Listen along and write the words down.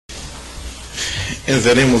In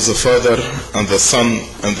the name of the Father, and the Son,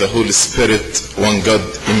 and the Holy Spirit, one God,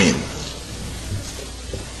 Amen.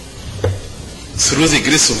 Through the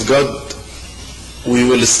grace of God, we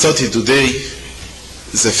will study today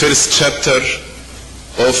the first chapter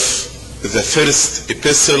of the first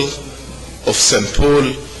epistle of St.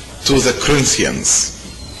 Paul to the Corinthians.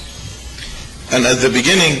 And at the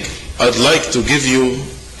beginning, I'd like to give you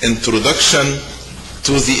introduction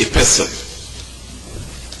to the epistle.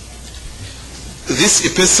 This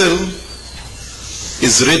epistle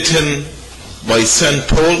is written by St.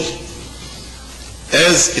 Paul,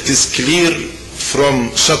 as it is clear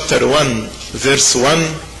from chapter 1, verse 1,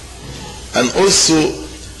 and also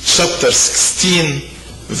chapter 16,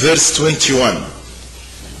 verse 21.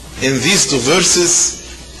 In these two verses,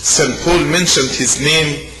 St. Paul mentioned his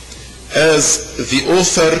name as the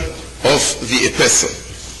author of the epistle.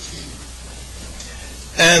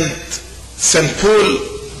 And St. Paul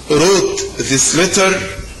wrote this letter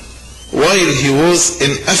while he was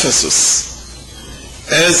in Ephesus,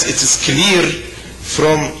 as it is clear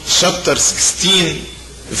from chapter 16,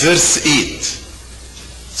 verse 8.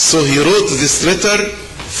 So he wrote this letter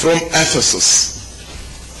from Ephesus,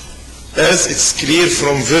 as it's clear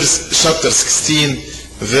from chapter 16,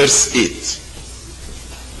 verse 8.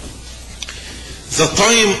 The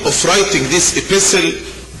time of writing this epistle,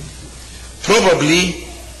 probably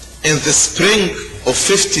in the spring of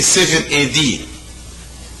 57 AD,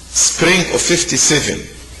 spring of 57,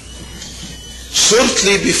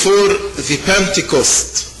 shortly before the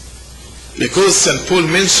Pentecost, because St. Paul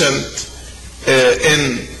mentioned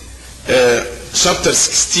in chapter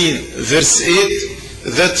 16, verse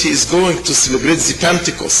 8, that he is going to celebrate the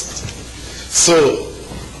Pentecost. So,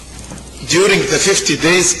 during the 50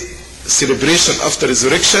 days celebration after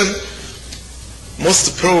resurrection,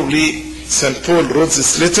 most probably St. Paul wrote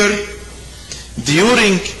this letter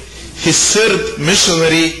during his third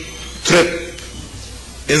missionary trip.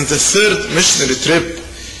 In the third missionary trip,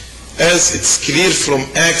 as it's clear from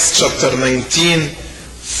Acts chapter 19,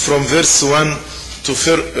 from verse 1 to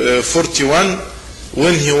 41,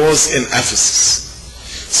 when he was in Ephesus.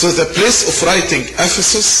 So the place of writing,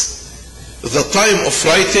 Ephesus, the time of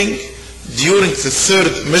writing during the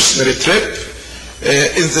third missionary trip,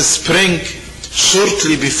 in the spring,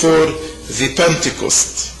 shortly before the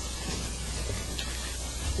Pentecost.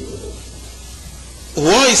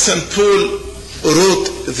 Why St. Paul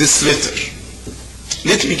wrote this letter?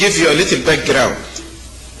 Let me give you a little background.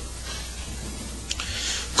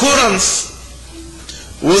 Corinth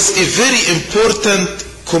was a very important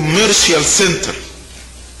commercial center,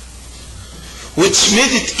 which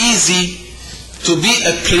made it easy to be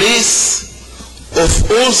a place of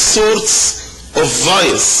all sorts of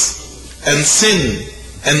vice and sin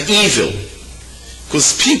and evil,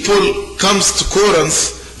 because people comes to Corinth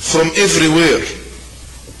from everywhere.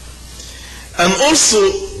 And also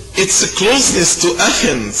its closeness to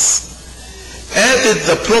Athens added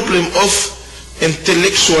the problem of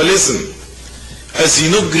intellectualism. As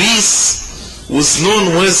you know, Greece was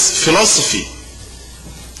known with philosophy.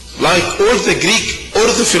 Like all the Greek,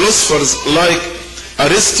 all the philosophers like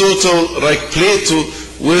Aristotle, like Plato,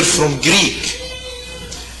 were from Greek.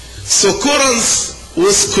 So Corinth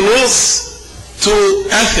was close to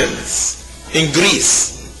Athens in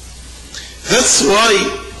Greece. That's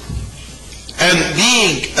why, and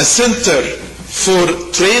being a center for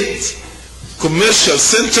trade, commercial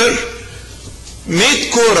center,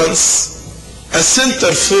 made Corinth a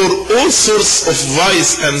center for all sorts of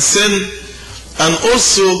vice and sin, and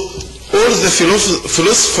also all the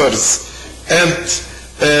philosophers and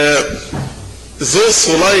those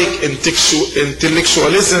who like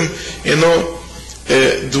intellectualism,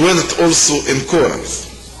 dwelt also in Corinth.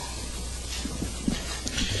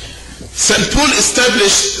 St. Paul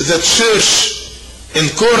established the church in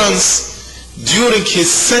Corinth during his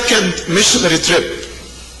second missionary trip.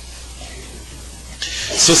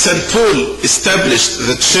 So St. Paul established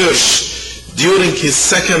the church during his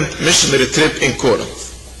second missionary trip in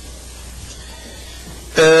Corinth.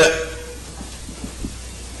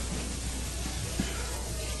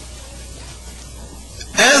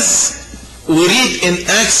 As we read in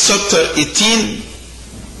Acts chapter 18,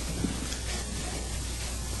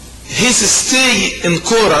 his stay in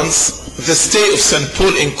Corinth, the stay of St.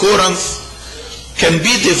 Paul in Corinth, can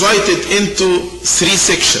be divided into three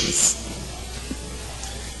sections.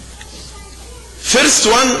 First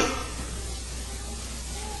one,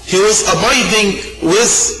 he was abiding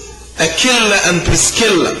with Aquila and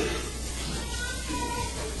Priscilla,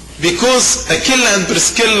 because Aquila and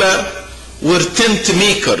Priscilla were tent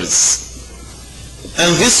makers,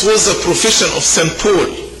 and this was a profession of St.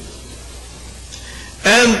 Paul.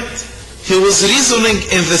 And he was reasoning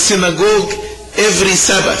in the synagogue every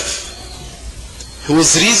Sabbath. He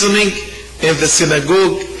was reasoning in the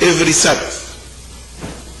synagogue every Sabbath.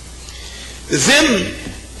 Then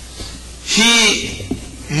he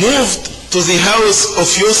moved to the house of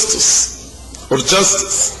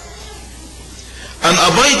Justus, and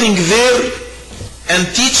abiding there and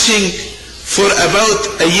teaching for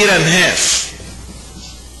about a year and a half.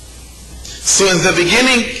 So in the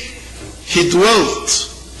beginning, he dwelt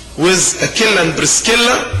with Aquila and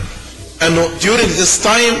Priscilla, and during this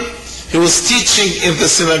time, he was teaching in the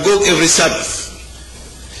synagogue every Sabbath.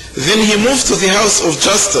 Then he moved to the house of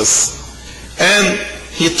Justus, and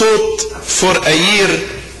he taught for a year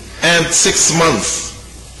and 6 months.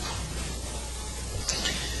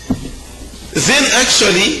 Then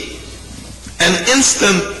actually, an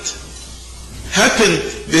incident happened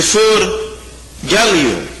before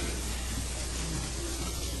Gallio.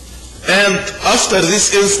 And after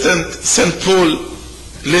this incident, St. Paul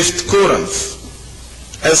left Corinth,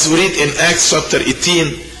 as we read in Acts chapter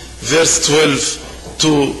 18, verse 12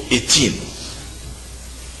 to 18.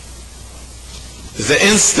 The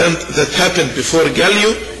incident that happened before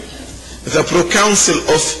Gallio, the proconsul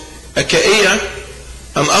of Achaia,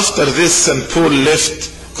 and after this St. Paul left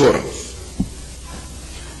Corinth.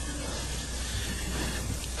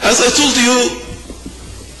 As I told you,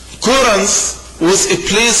 Corinth was a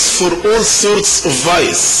place for all sorts of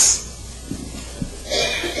vice.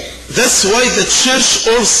 That's why the church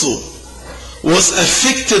also was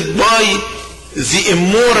affected by the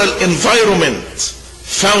immoral environment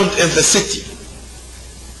found in the city.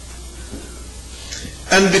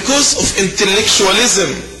 And because of intellectualism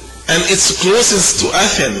and its closeness to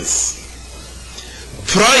Athens,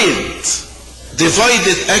 pride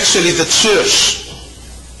divided actually the church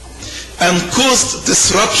and caused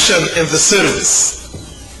disruption in the service.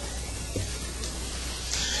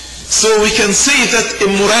 So we can say that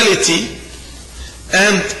immorality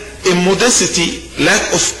and immodesty,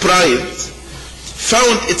 lack of pride,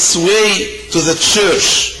 found its way to the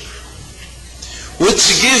church,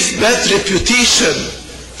 which gave bad reputation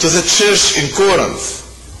to the church in Corinth.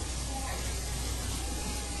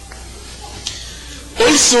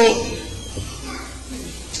 Also,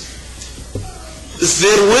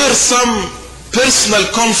 there were some personal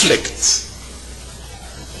conflicts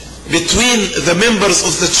between the members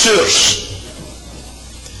of the church,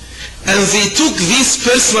 and they took this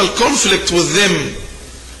personal conflict with them.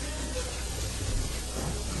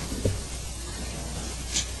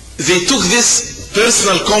 They took this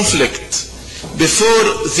personal conflict before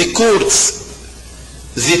the courts,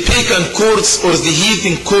 the pagan courts or the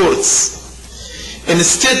heathen courts,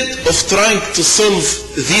 instead of trying to solve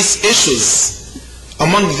these issues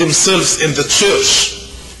among themselves in the church.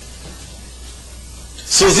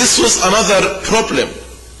 So this was another problem,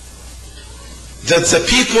 that the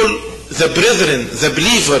people, the brethren, the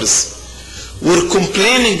believers, were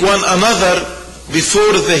complaining one another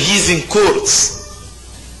before the heathen courts.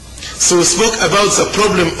 So we spoke about the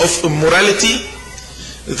problem of immorality,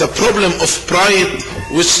 the problem of pride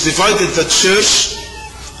which divided the church,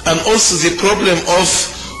 and also the problem of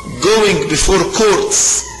going before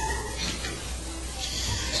courts.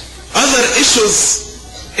 Other issues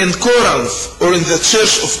in Corinth, or in the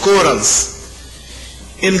church of Corinth,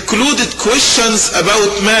 included questions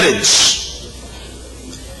about marriage,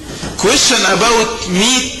 question about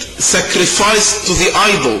meat sacrificed to the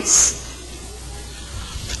idols,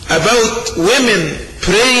 about women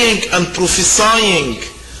praying and prophesying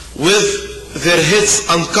with their heads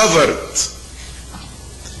uncovered,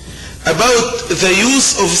 about the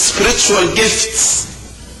use of spiritual gifts,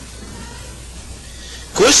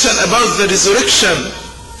 question about the resurrection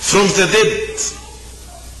from the dead,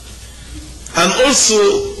 and also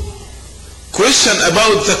question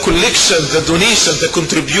about the collection, the donation, the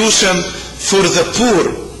contribution for the poor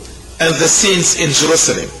and the saints in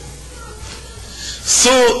Jerusalem.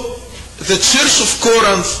 So the church of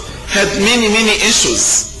Corinth had many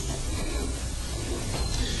issues.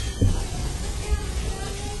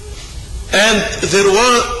 And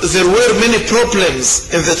there were many problems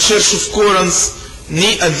in the church of Corinth,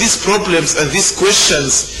 and these problems and these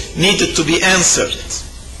questions needed to be answered.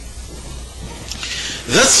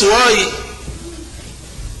 That's why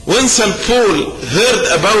when St. Paul heard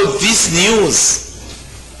about this news,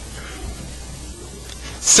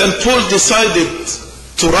 St. Paul decided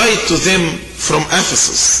to write to them from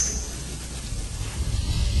Ephesus.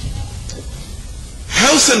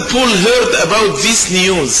 How St. Paul heard about this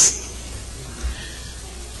news?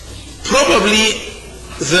 Probably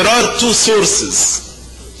there are two sources.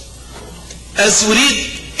 As we read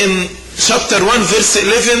in chapter 1 verse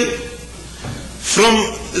 11, from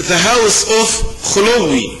the house of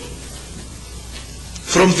Chloe,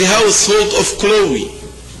 from the household of Chloe.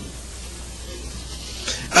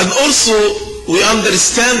 And also we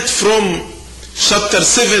understand from chapter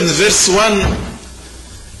 7 verse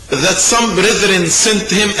 1 that some brethren sent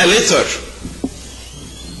him a letter.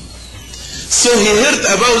 So he heard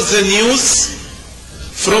about the news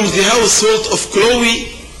from the household of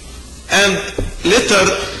Chloe and letter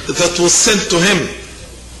that was sent to him.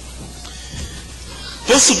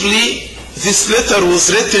 Possibly this letter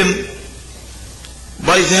was written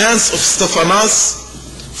by the hands of Stephanas,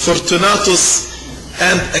 Fortunatus,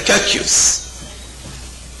 and Achaicus,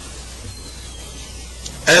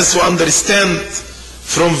 as we understand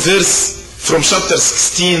from chapter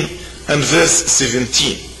 16 and verse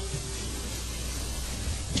 17.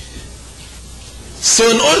 So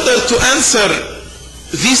in order to answer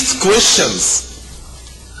these questions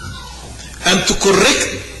and to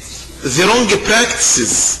correct the wrong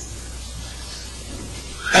practices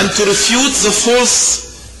and to refute the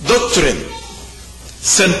false doctrine,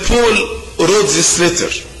 St. Paul wrote this letter.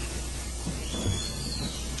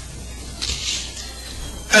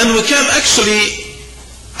 And we can actually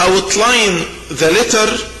outline the letter,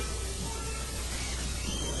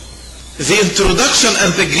 the introduction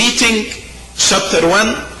and the greeting, chapter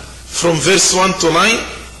 1 from verse 1 to 9.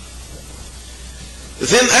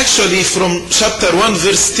 Then actually from chapter 1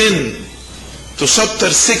 verse 10 to chapter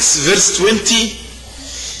 6 verse 20,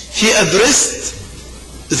 he addressed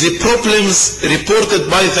the problems reported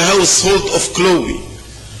by the household of Chloe,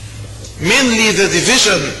 mainly the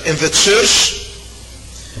division in the church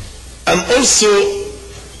and also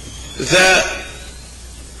the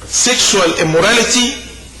sexual immorality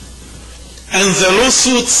and the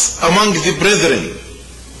lawsuits among the brethren,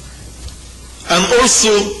 and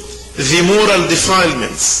also the moral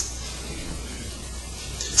defilements.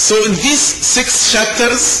 So in these 6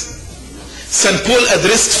 chapters, St. Paul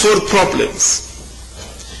addressed 4 problems: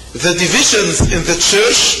 the divisions in the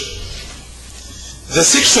church, the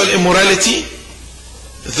sexual immorality,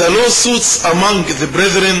 the lawsuits among the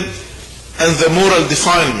brethren, and the moral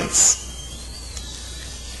defilements.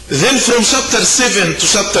 Then from chapter 7 to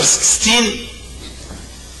chapter 16,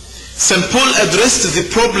 St. Paul addressed the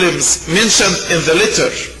problems mentioned in the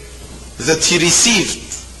letter that he received.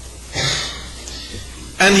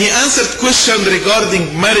 And he answered questions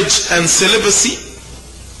regarding marriage and celibacy,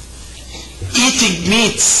 eating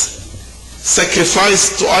meats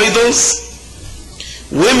sacrificed to idols,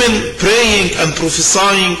 women praying and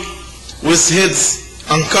prophesying with heads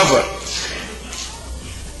uncovered.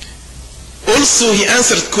 Also he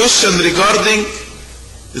answered questions regarding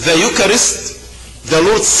the Eucharist, the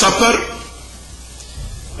Lord's Supper,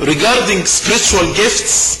 regarding spiritual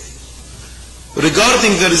gifts,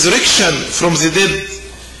 regarding the resurrection from the dead,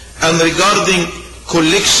 and regarding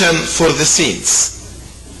collection for the saints.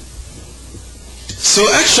 So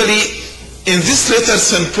actually in this letter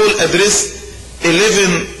St. Paul addressed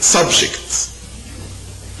 11 subjects: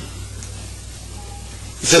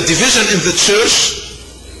 the division in the church,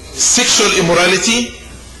 sexual immorality,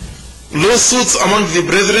 lawsuits among the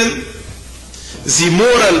brethren, the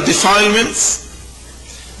moral defilements,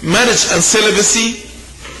 marriage and celibacy,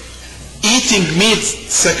 eating meat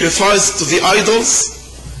sacrificed to the idols,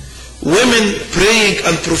 women praying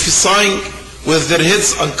and prophesying with their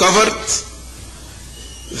heads uncovered,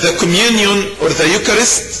 the communion or the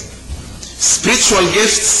Eucharist, spiritual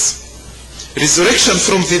gifts, resurrection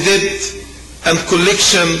from the dead, and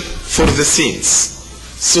collection for the saints.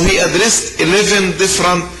 So he addressed 11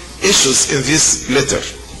 different issues in this letter.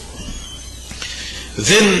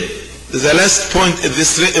 Then the last point in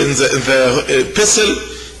the epistle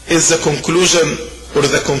is the conclusion or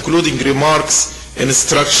the concluding remarks,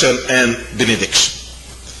 instruction and benediction.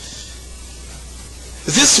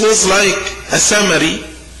 This was like a summary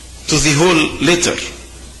to the whole letter.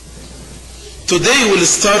 Today we'll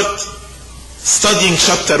start studying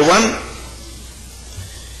chapter 1.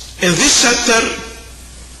 In this chapter,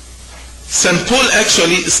 St. Paul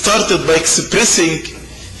actually started by expressing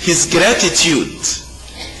his gratitude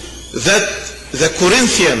that the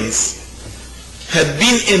Corinthians had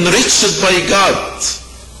been enriched by God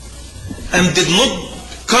and did not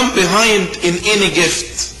come behind in any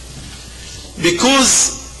gift,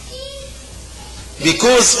 because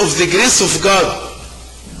of the grace of God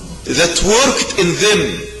that worked in them.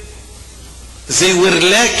 They were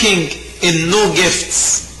lacking in no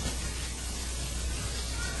gifts.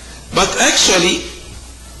 But actually,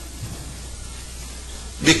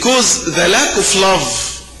 because the lack of love,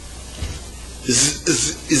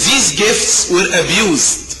 these gifts were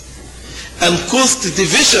abused and caused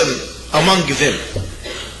division among them.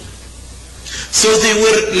 So they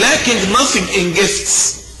were lacking nothing in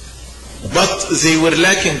gifts, but they were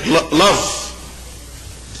lacking love.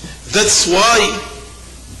 That's why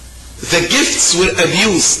the gifts were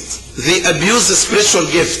abused. They abused the spiritual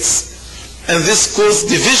gifts, and this caused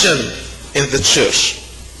division in the church.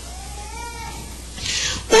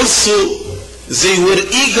 Also, they were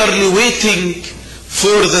eagerly waiting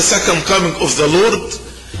for the second coming of the Lord,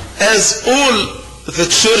 as all the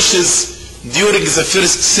churches during the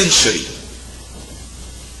first century.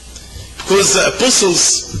 Because the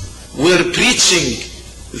apostles were preaching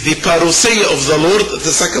the parousia of the Lord,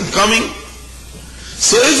 the second coming.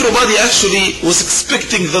 So everybody actually was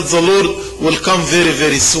expecting that the Lord will come very,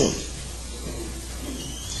 very soon.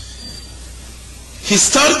 He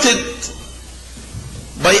started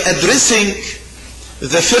by addressing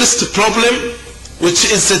the first problem, which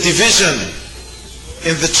is the division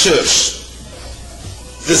in the church,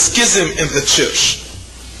 the schism in the church.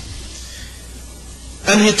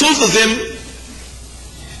 And he told them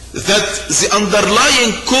that the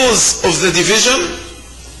underlying cause of the division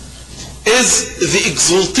is the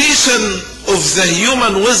exaltation of the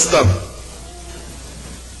human wisdom.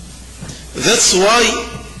 That's why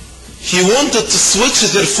he wanted to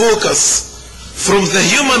switch their focus from the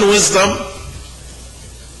human wisdom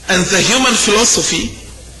and the human philosophy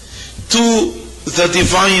to the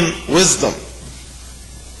divine wisdom.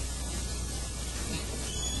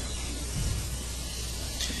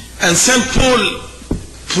 And St. Paul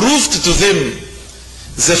proved to them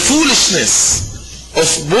the foolishness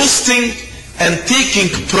of boasting and taking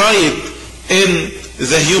pride in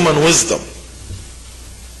the human wisdom.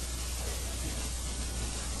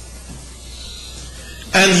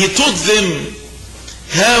 And he taught them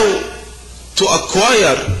how to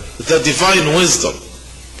acquire the divine wisdom.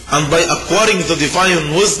 And by acquiring the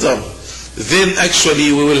divine wisdom, then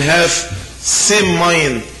actually we will have same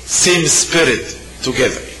mind, same spirit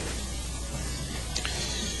together.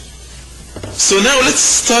 So now let's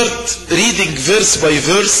start reading verse by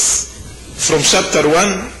verse from chapter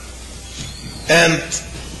 1 and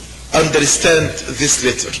understand this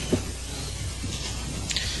letter.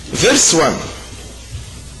 Verse 1.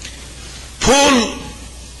 Paul,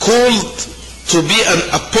 called to be an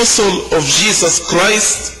apostle of Jesus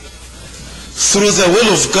Christ through the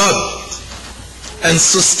will of God, and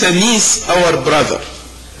Sosthenes our brother.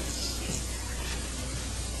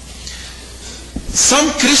 Some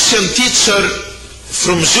Christian teacher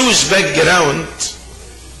from Jewish background,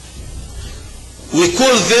 we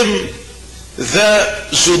call them the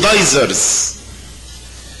Judaizers.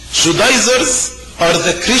 Judaizers are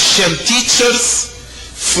the Christian teachers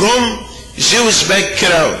from Jewish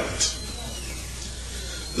background.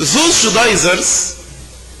 Those Judaizers,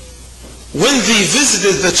 when they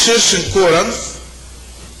visited the church in Corinth,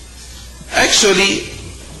 actually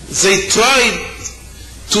they tried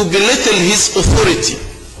to belittle his authority.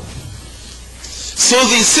 So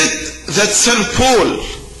they said that St. Paul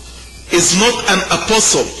is not an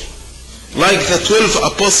apostle like the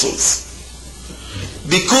 12 apostles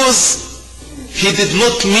because he did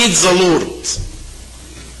not meet the Lord.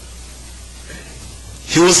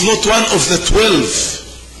 He was not one of the 12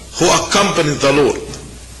 who accompanied the Lord.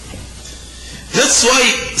 That's why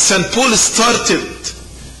St. Paul started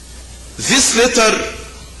this letter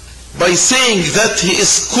by saying that he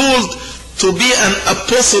is called to be an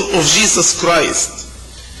apostle of Jesus Christ.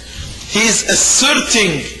 He is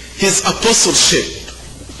asserting his apostleship,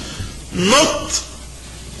 not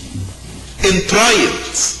in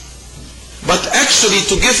pride, but actually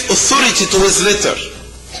to give authority to his letter.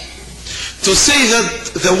 To say that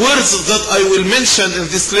the words that I will mention in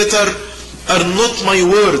this letter are not my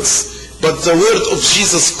words, but the word of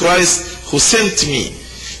Jesus Christ who sent me,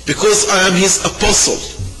 because I am his apostle.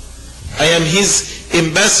 I am his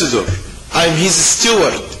ambassador. I am his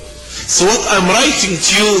steward. So what I'm writing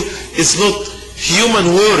to you is not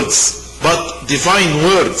human words, but divine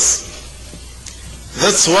words.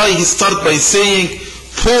 That's why he starts by saying,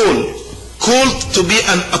 Paul, called to be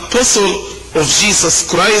an apostle of Jesus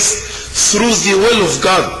Christ through the will of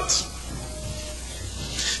God.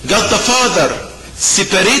 God the Father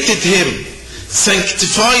separated him,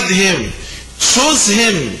 sanctified him, chose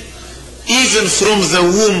him even from the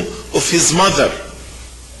womb of his mother,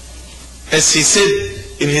 as he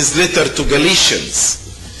said in his letter to Galatians,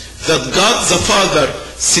 that God the Father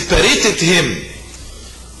separated him,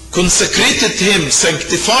 consecrated him,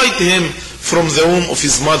 sanctified him from the womb of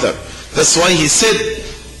his mother. That's why he said,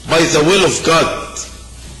 by the will of God.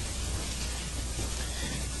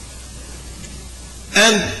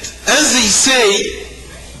 And as they say,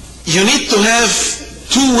 you need to have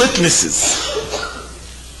two witnesses.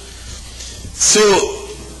 So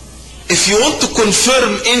if you want to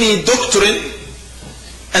confirm any doctrine,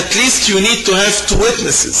 at least you need to have two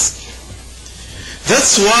witnesses.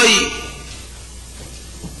 That's why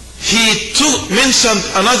he mentioned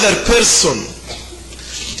another person,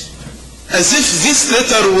 as if this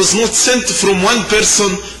letter was not sent from one person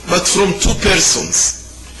but from two persons.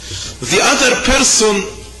 The other person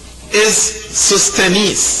is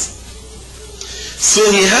Sosthenes. So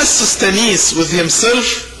he has Sosthenes with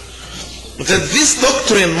himself, that this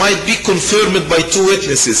doctrine might be confirmed by two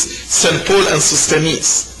witnesses, St. Paul and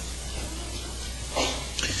Sosthenes.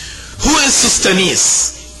 Who is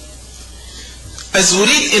Sosthenes? As we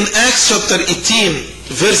read in Acts chapter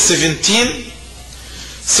 18, verse 17,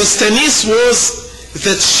 Sosthenes was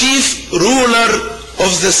the chief ruler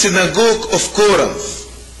of the synagogue of Corinth.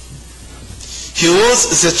 He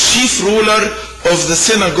was the chief ruler of the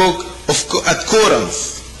synagogue at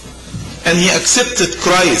Corinth. And he accepted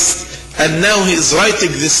Christ. And now he is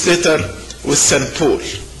writing this letter with St. Paul.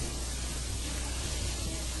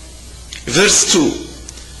 Verse 2.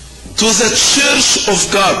 To the church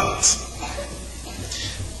of God.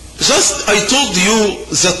 Just I told you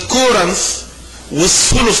that Corinth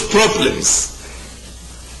was full of problems.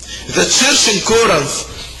 The church in Corinth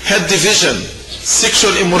had division,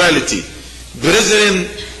 sexual immorality, brethren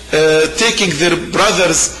taking their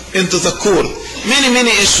brothers into the court,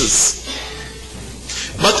 many issues.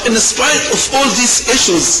 But in spite of all these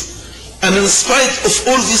issues, and in spite of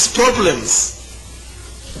all these problems,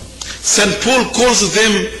 St. Paul calls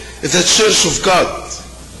them the church of God.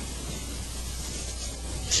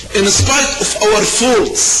 In spite of our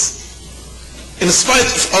faults, in spite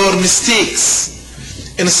of our mistakes,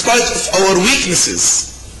 in spite of our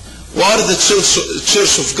weaknesses, we are the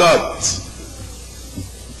church of God.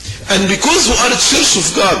 And because we are the church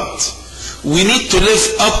of God, we need to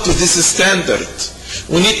live up to this standard.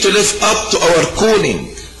 We need to live up to our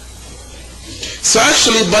calling. So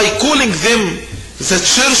actually, by calling them the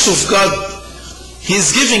church of God,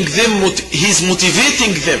 he's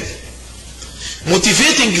motivating them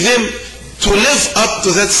to live up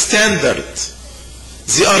to that standard.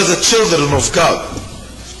 They are the children of God.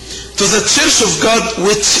 To the church of God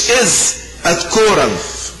which is at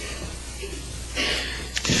Corinth.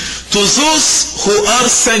 To those who are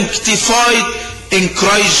sanctified in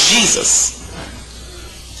Christ Jesus.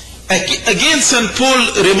 Again, St.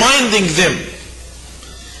 Paul reminding them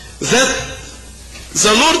that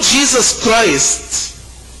the Lord Jesus Christ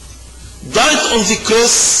died on the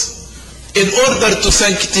cross in order to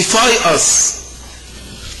sanctify us,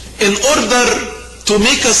 in order to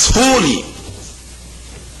make us holy.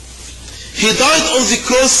 He died on the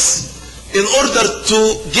cross in order to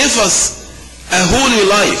give us a holy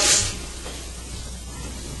life.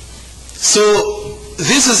 So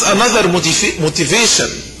this is another motivation.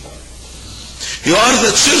 You are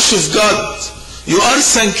the church of God. You are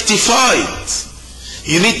sanctified.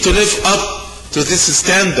 You need to live up to this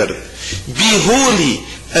standard. Be holy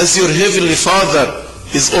as your heavenly Father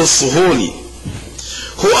is also holy.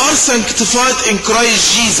 Who are sanctified in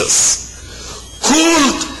Christ Jesus,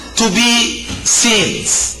 called to be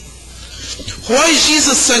saints. Why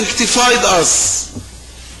Jesus sanctified us?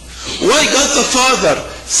 Why God the Father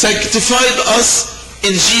sanctified us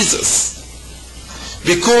in Jesus?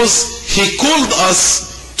 Because He called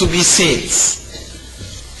us to be saints.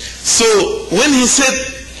 So when He said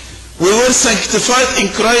we were sanctified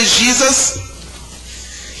in Christ Jesus,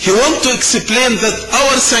 He wants to explain that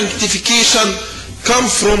our sanctification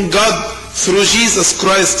comes from God through Jesus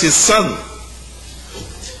Christ, His Son.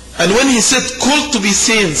 And when He said called to be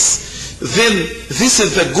saints, then this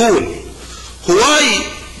is the goal. Why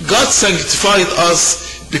God sanctified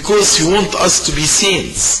us? Because He wants us to be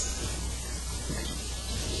saints.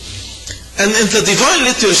 And in the divine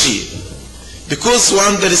liturgy, because we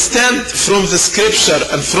understand from the scripture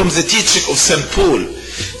and from the teaching of St. Paul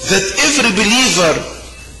that every believer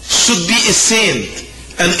should be a saint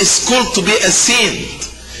and is called to be a saint.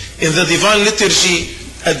 In the divine liturgy,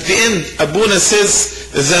 at the end, Abuna says,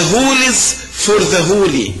 the holies for the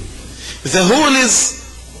holy. The holies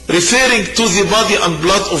referring to the body and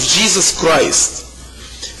blood of Jesus Christ.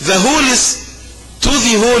 The holies to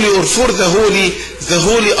the holy or for the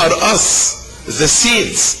holy are us, the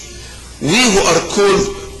saints. We who are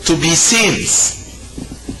called to be saints.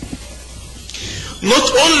 Not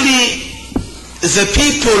only the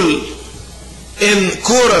people in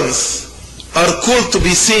Corinth are called to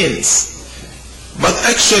be saints, but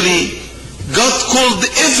actually God called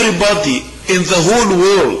everybody in the whole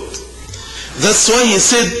world. That's why He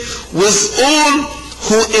said, with all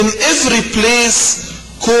who in every place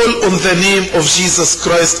call on the name of Jesus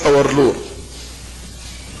Christ our Lord.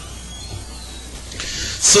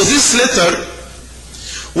 So this letter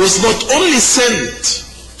was not only sent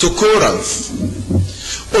to Corinth,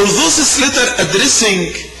 although this letter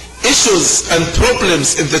addressing issues and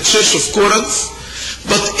problems in the church of Corinth,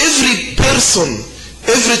 but every person,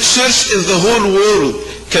 every church in the whole world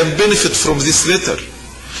can benefit from this letter.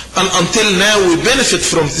 And until now we benefit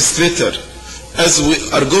from this letter. As we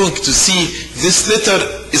are going to see, this letter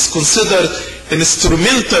is considered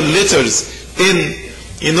instrumental letters in,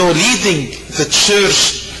 leading the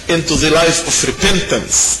church into the life of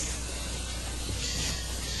repentance.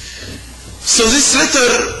 So this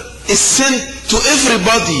letter is sent to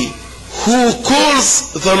everybody who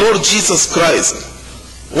calls the Lord Jesus Christ.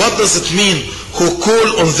 What does it mean, who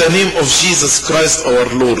call on the name of Jesus Christ our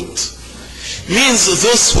Lord? Means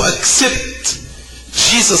those who accept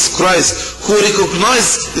Jesus Christ, who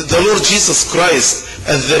recognize the Lord Jesus Christ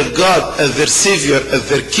as their God, as their Savior, as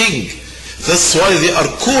their King. That's why they are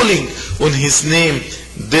calling on His name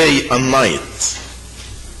day and night.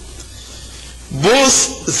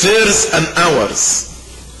 Both theirs and ours.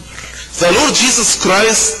 The Lord Jesus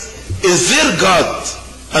Christ is their God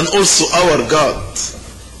and also our God.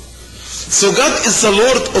 So God is the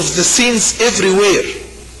Lord of the saints everywhere,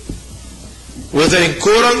 whether in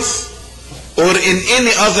Corinth or in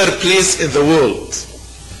any other place in the world.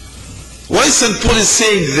 Why St. Paul is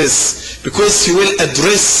saying this? Because he will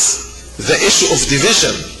address the issue of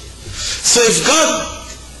division. So if God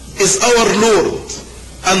is our Lord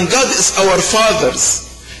and God is our fathers,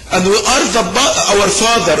 and we are our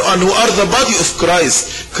Father, and we are the body of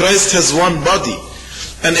Christ, Christ has one body.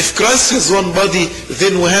 And if Christ has one body,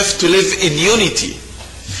 then we have to live in unity.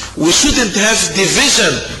 We shouldn't have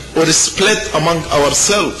division or split among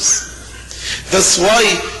ourselves. That's why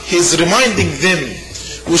he's reminding them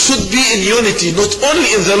we should be in unity, not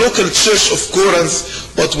only in the local church of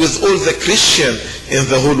Corinth, but with all the Christians in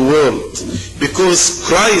the whole world. Because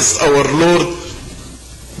Christ, our Lord,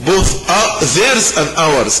 both are theirs and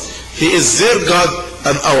ours. He is their God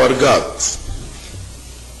and our God.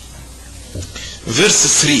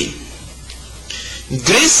 Verse 3.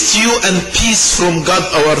 Grace to you and peace from God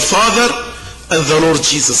our Father and the Lord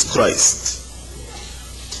Jesus Christ.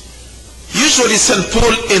 Usually St.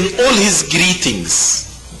 Paul in all his greetings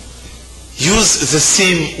use the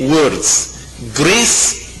same words,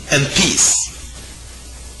 grace and peace.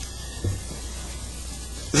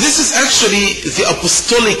 This is actually the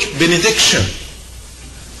apostolic benediction.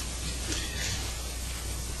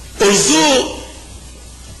 Although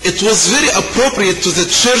it was very appropriate to the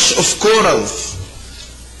church of Corinth,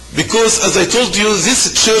 because as I told you, this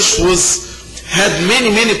church had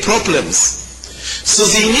many problems. So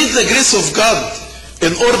they need the grace of God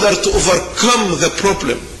in order to overcome the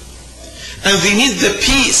problem. And they need the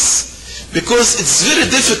peace, because it's very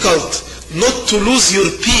difficult not to lose your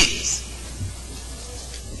peace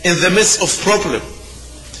in the midst of problem.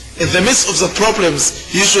 In the midst of the problems,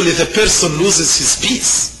 usually the person loses his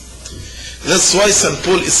peace. That's why St.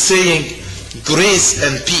 Paul is saying grace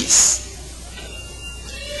and peace.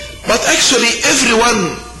 But actually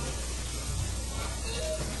everyone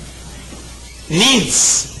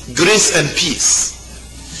needs grace and peace.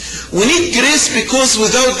 We need grace because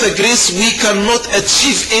without the grace we cannot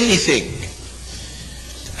achieve anything.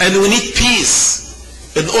 And we need peace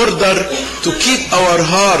in order to keep our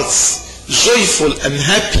hearts joyful and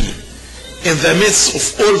happy in the midst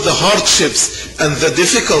of all the hardships and the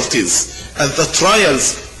difficulties and the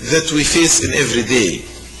trials that we face in every day.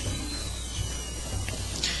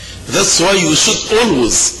 That's why you should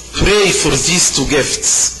always pray for these two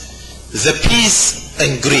gifts, the peace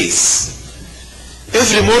and grace.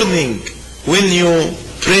 Every morning when you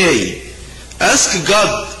pray, ask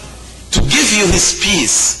God to give you His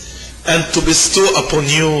peace and to bestow upon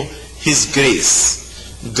you His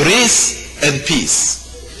grace. Grace and peace.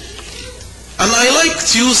 And I like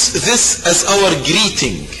to use this as our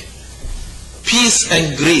greeting. Peace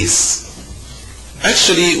and grace.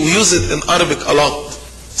 Actually, we use it in Arabic a lot.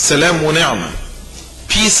 Salam wa ni'ma.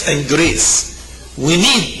 Peace and grace. We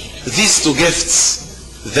need these two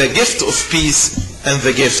gifts. The gift of peace and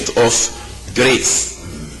the gift of grace.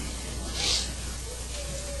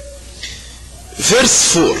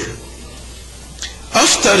 Verse 4.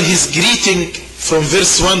 After his greeting from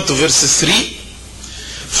verse 1 to verse 3,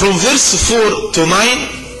 from verse 4 to 9,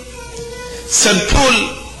 St.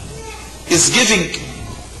 Paul is giving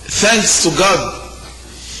thanks to God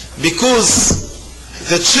because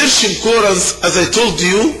the church in Corinth, as I told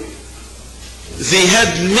you, they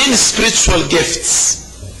had many spiritual gifts.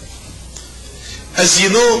 As you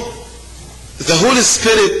know, the Holy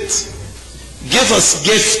Spirit gave us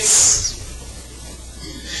gifts,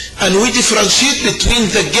 and we differentiate between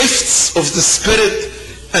the gifts of the Spirit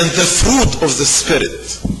and the fruit of the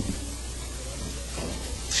Spirit.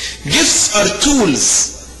 Gifts are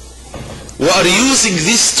tools. We are using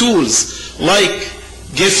these tools like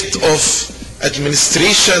gift of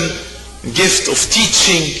administration, gift of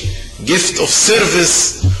teaching, gift of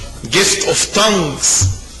service, gift of tongues,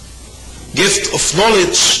 gift of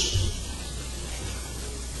knowledge.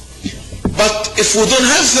 But if we don't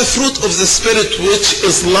have the fruit of the Spirit, which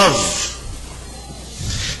is love,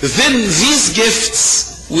 then these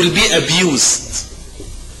gifts will be abused.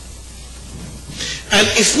 And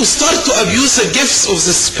if we start to abuse the gifts of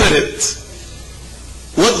the Spirit,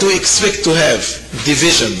 what do we expect to have?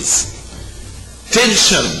 Divisions,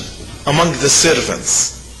 tension among the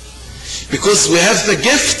servants. Because we have the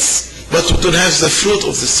gifts, but we don't have the fruit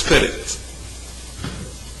of the Spirit.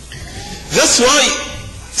 That's why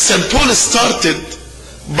St. Paul started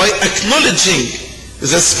by acknowledging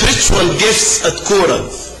the spiritual gifts at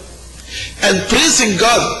Corinth and praising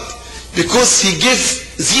God because he gave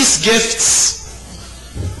these gifts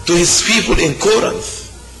to his people in Corinth.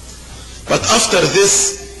 But after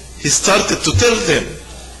this, he started to tell them,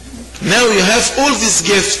 now you have all these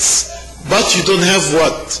gifts, but you don't have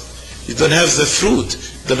what? You don't have the fruit,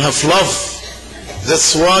 you don't have love.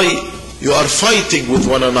 That's why you are fighting with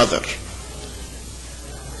one another.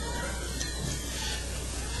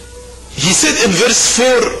 He said in verse 4,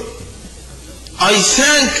 I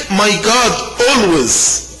thank my God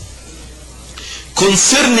always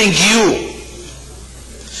concerning you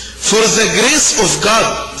for the grace of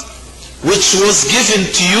God which was given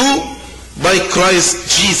to you by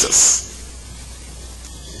Christ Jesus.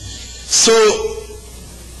 So,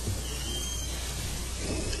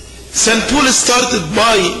 St. Paul started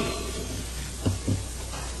by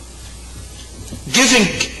giving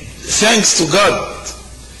thanks to God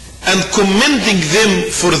and commending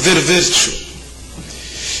them for their virtue.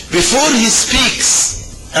 Before he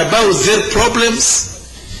speaks about their problems,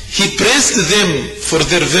 he praised them for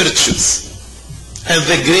their virtues and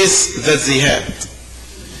the grace that they had.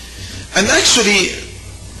 And actually,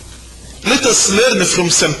 let us learn from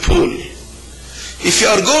St. Paul. If you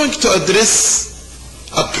are going to address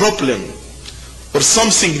a problem or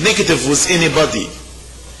something negative with anybody,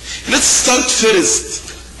 let's start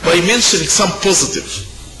first by mentioning some positive.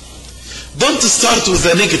 Don't start with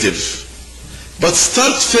the negative, but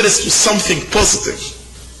start first with something positive.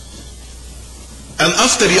 And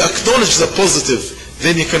after you acknowledge the positive,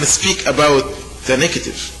 then you can speak about the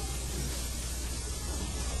negative.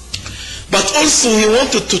 But also he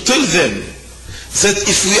wanted to tell them that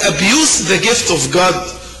if we abuse the gift of God,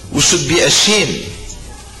 we should be ashamed.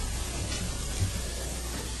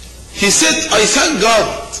 He said, I thank God,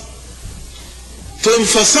 to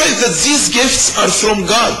emphasize that these gifts are from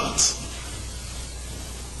God.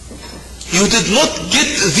 You did not get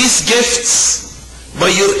these gifts by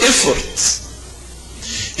your efforts.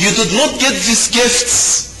 You did not get these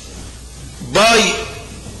gifts by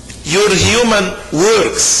your human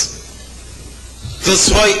works. That's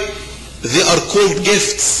why they are called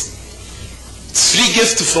gifts. It's free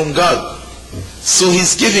gift from God. So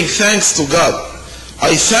he's giving thanks to God.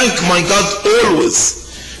 I thank my God always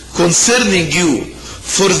concerning you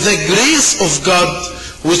for the grace of God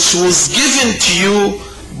which was given to you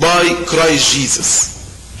by Christ Jesus.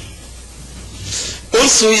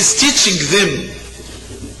 Also he is teaching them,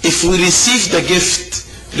 if we receive the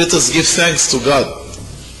gift, let us give thanks to God.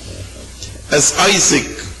 As Isaac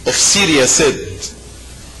of Syria said,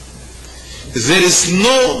 there is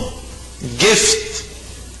no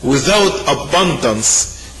gift without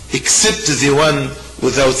abundance except the one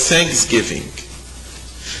without thanksgiving.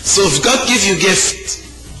 So if God give you gift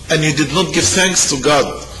and you did not give thanks to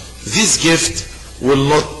God, this gift will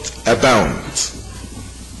not abound.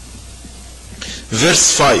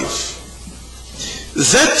 Verse 5.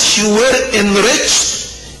 That you were enriched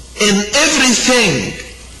in everything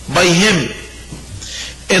by him,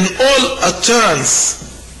 in all utterance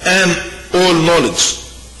and all knowledge.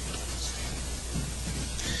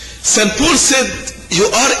 St. Paul said, you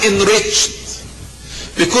are enriched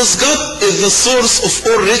because God is the source of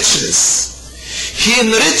all richness. He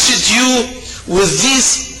enriched you with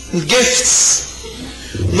these gifts.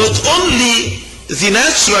 Not only the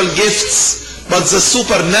natural gifts, but the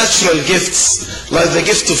supernatural gifts, like the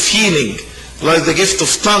gift of healing, like the gift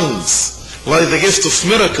of tongues, like the gift of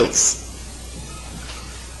miracles.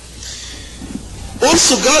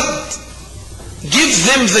 Also God gives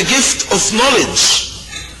them the gift of knowledge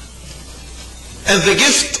and the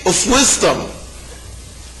gift of wisdom.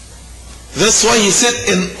 That's why he said,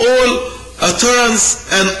 in all utterance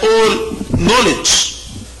and all knowledge.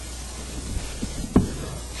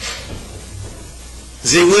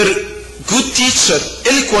 They were good teachers,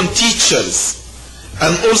 eloquent teachers,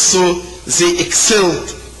 and also they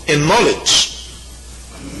excelled in knowledge.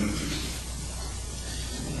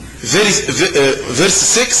 Verse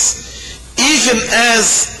 6, even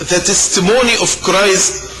as the testimony of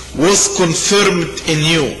Christ was confirmed in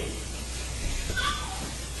you.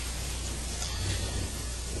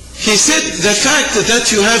 He said the fact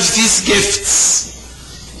that you have these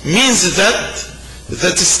gifts means that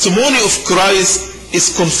the testimony of Christ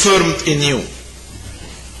is confirmed in you.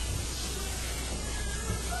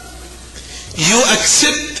 You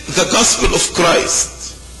accept the gospel of Christ.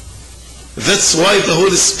 That's why the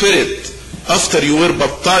Holy Spirit, after you were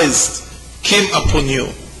baptized, came upon you.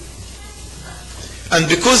 And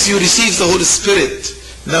because you received the Holy Spirit,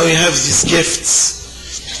 now you have these gifts.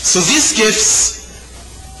 So these gifts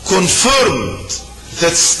confirmed the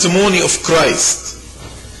testimony of Christ,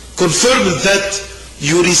 confirmed that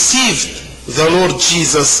you received the Lord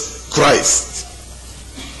Jesus Christ.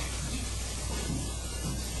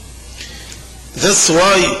 That's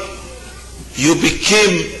why you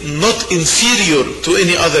became not inferior to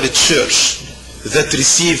any other church that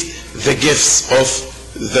received the gifts of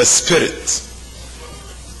the Spirit.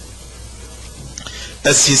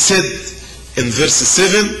 As he said in verse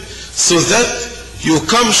 7, so that you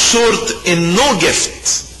come short in no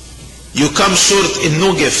gift. You come short in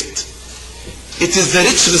no gift. It is the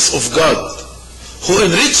richness of God who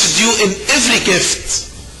enriched you in every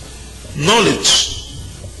gift, knowledge,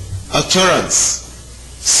 utterance,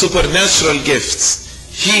 supernatural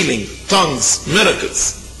gifts, healing, tongues,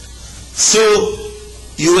 miracles. So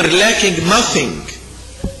you were lacking nothing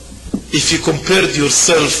if you compared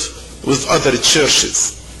yourself with other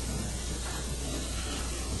churches.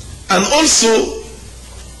 And also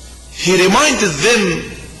he reminded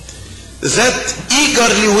them that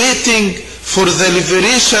eagerly waiting for the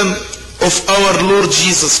liberation of our Lord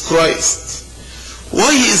Jesus Christ.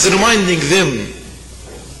 Why he is reminding them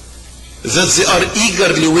that they are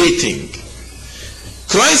eagerly waiting?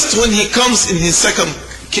 Christ, when he comes in his second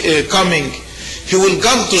coming, he will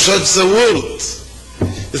come to judge the world.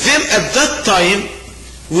 Then at that time,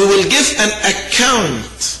 we will give an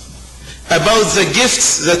account about the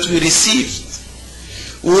gifts that we received.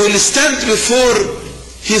 We will stand before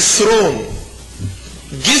his throne,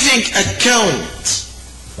 giving account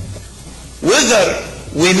whether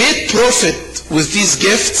we made profit with these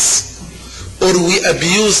gifts or we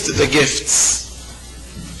abused the gifts.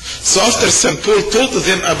 So after St. Paul told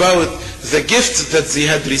them about the gifts that they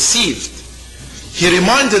had received, he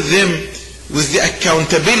reminded them with the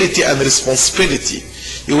accountability and responsibility.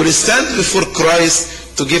 You will stand before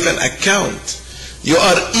Christ to give an account. You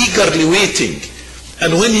are eagerly waiting.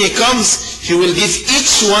 And when he comes, he will give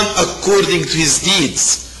each one according to his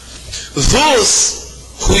deeds. Those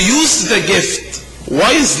who use the gift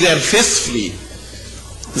wisely and faithfully,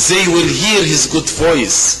 they will hear his good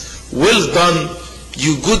voice. Well done,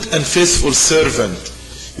 you good and faithful servant.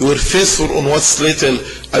 You were faithful on what's little,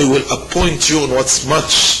 I will appoint you on what's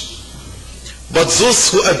much. But those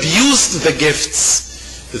who abused the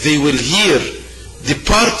gifts, they will hear,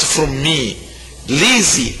 depart from me,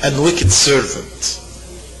 lazy and wicked servant.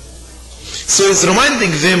 So he's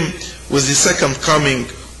reminding them with the second coming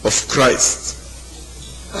of Christ.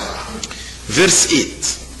 Verse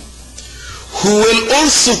 8. Who will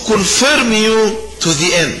also confirm you to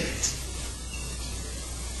the end,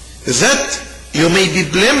 that you may be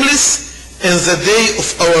blameless in the day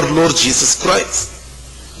of our Lord Jesus Christ.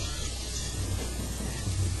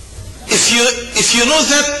 If you know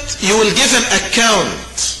that you will give an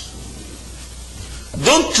account,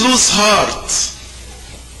 don't lose heart.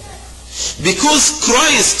 Because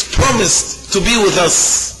Christ promised to be with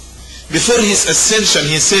us. Before his ascension,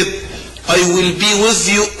 he said, I will be with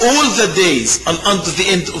you all the days and unto the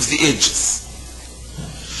end of the ages.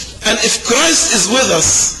 And if Christ is with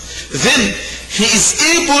us, then he is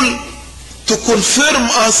able to confirm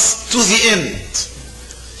us to the end.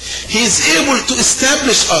 He is able to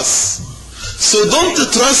establish us. So don't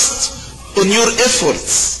trust on your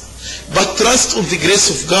efforts, but trust on the grace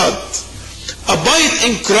of God. Abide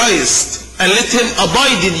in Christ and let him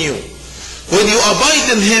abide in you. When you abide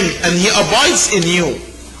in him and he abides in you,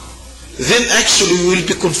 then actually you will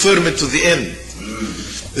be confirmed to the end.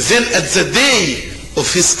 Then at the day of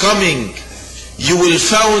his coming, you will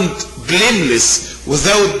found blameless,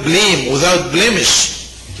 without blame, without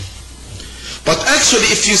blemish. But actually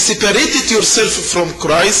if you separated yourself from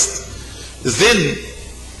Christ, then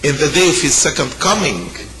in the day of his second coming,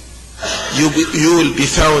 you will be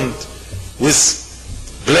found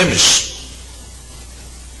with blemish.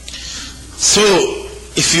 So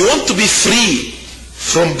if you want to be free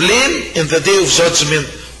from blame in the day of judgment,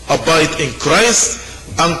 abide in Christ,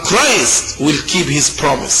 and Christ will keep his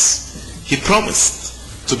promise. He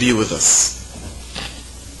promised to be with us.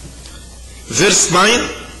 Verse 9,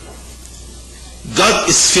 God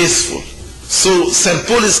is faithful. So St.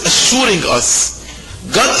 Paul is assuring us,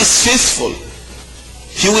 God is faithful.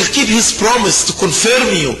 He will keep his promise to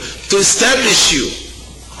confirm you, to establish you.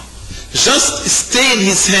 Just stay in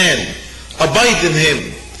his hand, abide in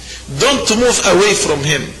him. Don't move away from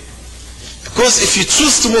him. Because if you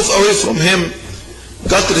choose to move away from him,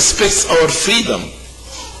 God respects our freedom.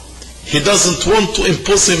 He doesn't want to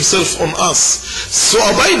impose himself on us. So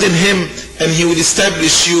abide in him, and he will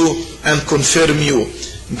establish you and confirm you.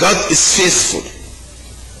 God is faithful,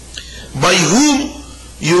 by whom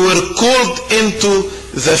you were called into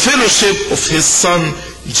the fellowship of his Son,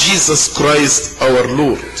 Jesus Christ our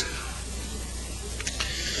Lord.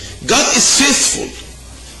 God is faithful.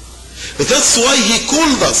 That's why he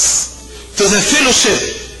called us to the fellowship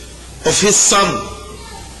of his Son.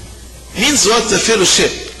 Means what, the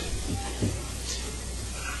fellowship?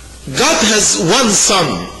 God has one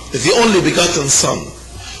Son, the only begotten Son.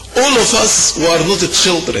 All of us who are not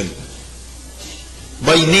children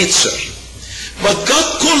by nature. But God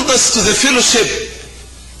called us to the fellowship.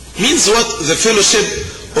 Means what? The fellowship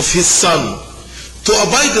of his Son. To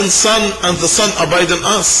abide in Son, and the Son abide in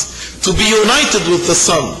us. To be united with the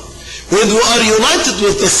Son. When we are united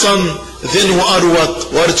with the Son, then we are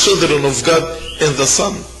what? We are children of God in the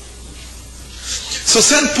Son. So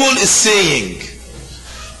St. Paul is saying,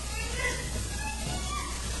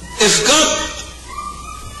 if God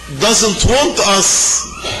doesn't want us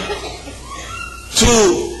to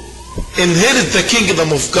inherit the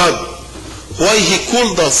kingdom of God, why he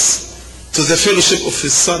called us to the fellowship of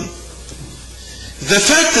his Son? The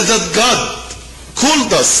fact that God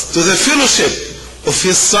called us to the fellowship of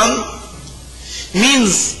his Son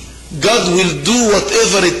means God will do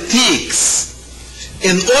whatever it takes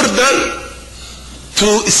in order to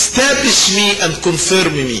establish me and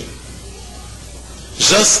confirm me.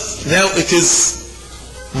 Just now it is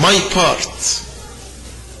my part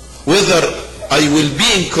whether I will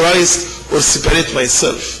be in Christ or separate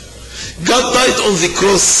myself. God died on the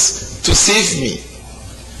cross to save me.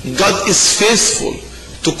 God is faithful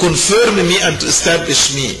to confirm me and to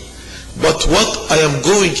establish me. But what I am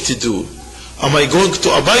going to do, am I going to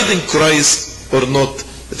abide in Christ or not?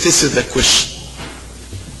 This is the question.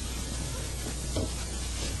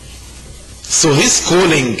 So his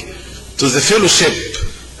calling to the fellowship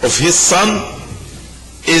of his Son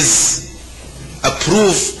is a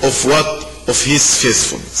proof of what? Of his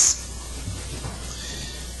faithfulness.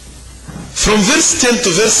 From verse 10 to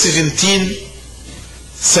verse 17,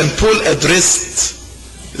 St. Paul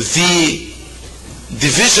addressed the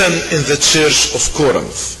division in the church of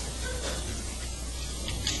Corinth.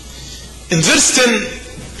 In verse 10,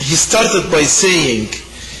 he started by saying,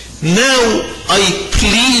 now I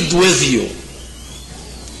plead with you.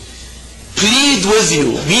 Plead with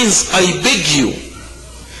you means I beg you,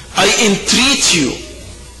 I entreat you.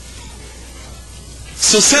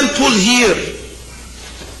 So St. Paul here,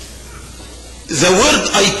 the word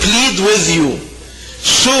I plead with you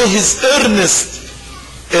show his earnest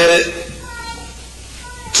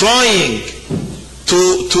trying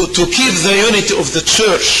to keep the unity of the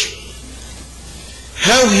church.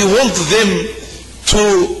 How he wants them to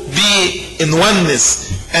be in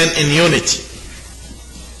oneness and in unity.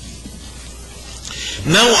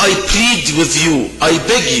 Now I plead with you, I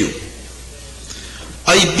beg you,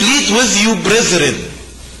 I plead with you, brethren.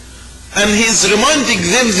 And he is reminding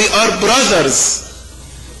them they are brothers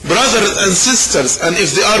and sisters. And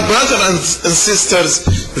if they are brothers and sisters,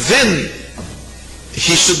 then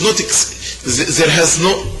he should not,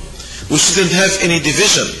 we shouldn't have any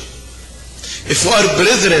division. If we are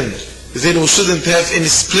brethren, then we shouldn't have any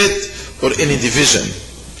split or any division.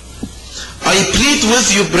 I plead with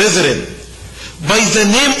you, brethren, by the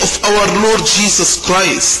name of our Lord Jesus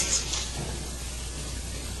Christ.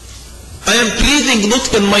 I am pleading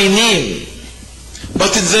not in my name,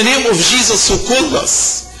 but in the name of Jesus who called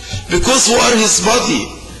us, because we are his body.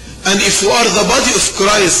 And if we are the body of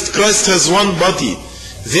Christ, Christ has one body,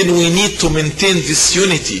 then we need to maintain this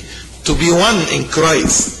unity, to be one in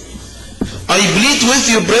Christ. I plead with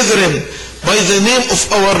you, brethren, by the name of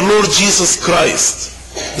our Lord Jesus Christ,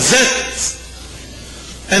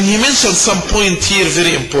 that, and he mentioned some point here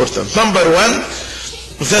very important. Number one,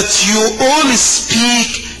 that you all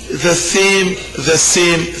speak the same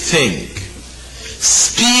thing.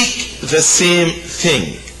 Speak the same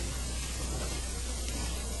thing.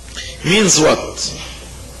 Means what?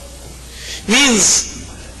 Means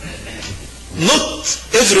not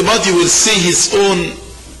everybody will say his own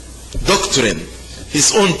doctrine,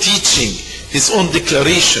 his own teaching, his own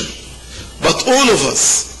declaration. But all of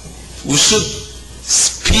us, we should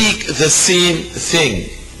speak the same thing,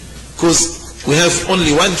 because we have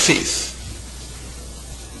only one faith.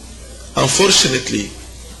 Unfortunately,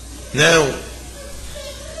 now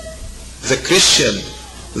the Christian,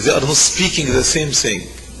 they are not speaking the same thing.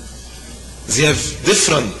 They have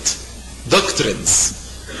different doctrines.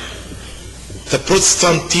 The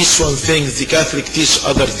Protestant teach one thing, the Catholic teach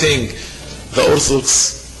other thing, the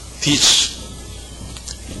Orthodox teach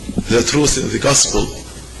the truth in the gospel,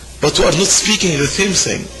 but we are not speaking the same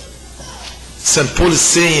thing. St. Paul is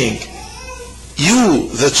saying, you,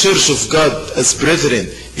 the church of God, as brethren,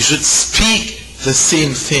 you should speak the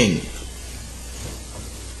same thing.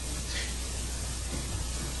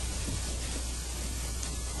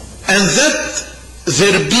 And that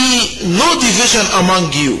there be no division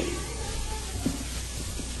among you.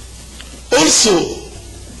 Also,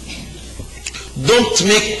 don't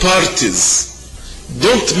make parties,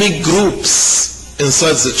 don't make groups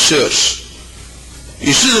inside the church.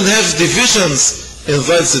 You shouldn't have divisions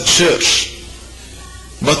inside the church.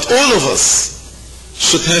 But all of us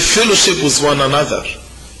should have fellowship with one another,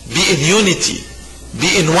 be in unity,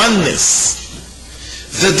 be in oneness.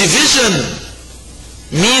 The division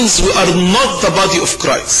means we are not the body of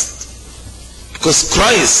Christ, because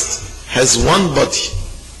Christ has one body.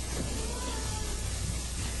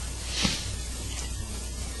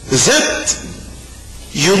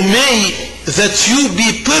 That you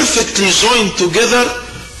be perfectly joined together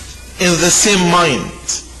in the same mind.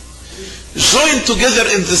 Joined together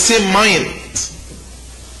in the same mind.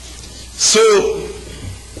 So,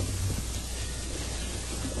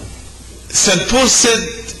 St. Paul said,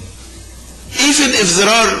 even if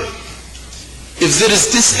there is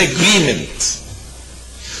disagreement,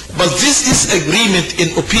 but this disagreement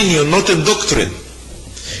in opinion, not in doctrine,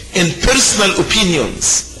 in personal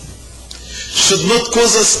opinions, should not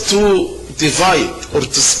cause us to divide or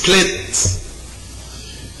to split.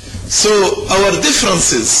 So our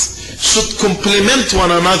differences should complement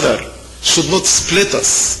one another, should not split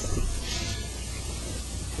us.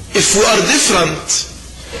 If we are different,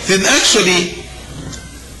 then actually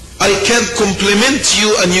I can complement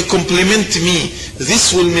you and you complement me.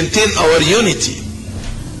 This will maintain our unity.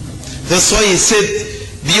 That's why he said,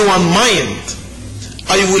 be one mind.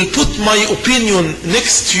 I will put my opinion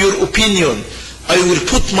next to your opinion. I will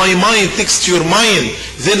put my mind next to your mind.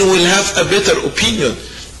 Then we'll have a better opinion.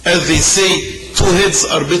 As they say, two heads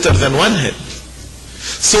are better than one head.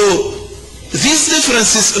 So these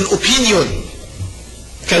differences in opinion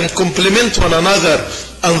can complement one another,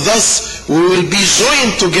 and thus we will be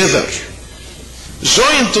joined together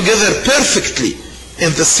perfectly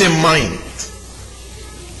in the same mind.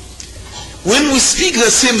 When we speak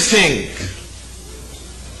the same thing,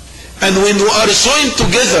 and when we are joined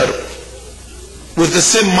together with the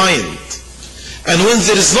same mind, and when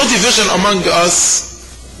there is no division among us,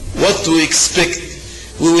 what do we expect?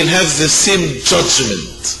 We will have the same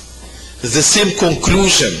judgment, the same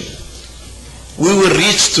conclusion. We will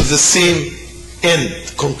reach to the same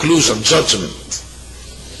end, conclusion, judgment.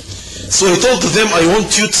 So he told them, I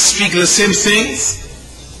want you to speak the same things,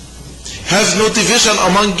 have no division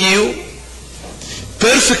among you,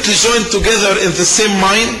 perfectly joined together in the same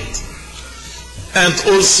mind, and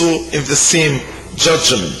also in the same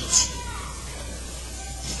judgment.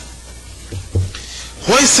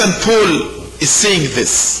 Why St. Paul is saying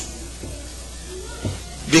this?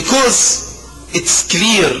 Because it's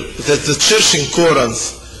clear that the church in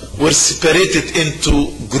Corinth were separated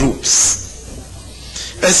into groups.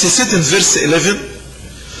 As he said in verse 11,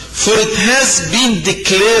 for it has been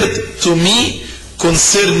declared to me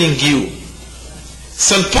concerning you.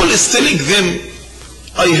 St. Paul is telling them,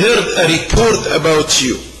 I heard a report about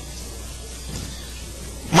you,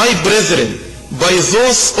 my brethren, by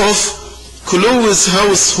those of Chloe's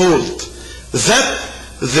household, that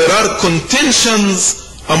there are contentions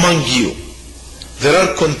among you. There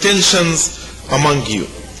are contentions among you.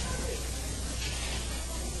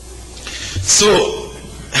 So,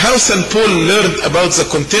 how St. Paul learned about the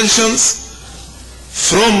contentions?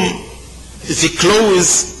 From the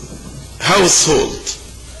Chloe's household.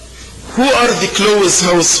 Who are the Chloe's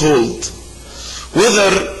household?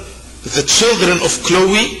 Whether the children of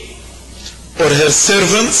Chloe or her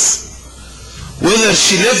servants, whether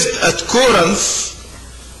she lived at Corinth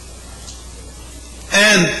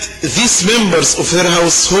and these members of her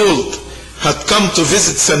household had come to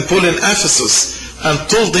visit St. Paul in Ephesus and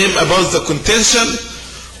told him about the contention,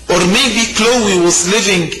 or maybe Chloe was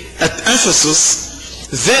living at Ephesus,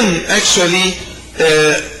 then actually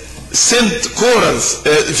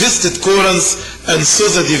visited Corinth and saw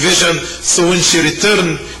the division. So when she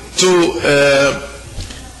returned to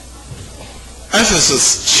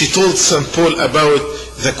Ephesus, she told St. Paul about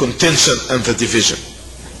the contention and the division.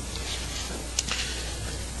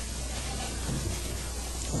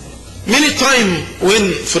 Many times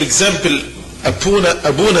when, for example,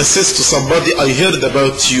 Abuna says to somebody, I heard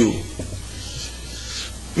about you,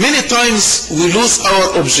 many times we lose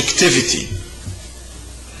our objectivity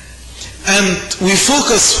and we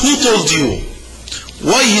focus who told you,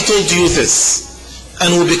 why he told you this,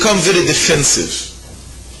 and we become very defensive.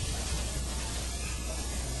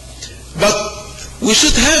 But we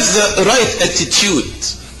should have the right attitude.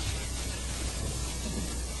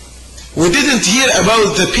 We didn't hear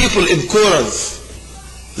about the people in Corinth.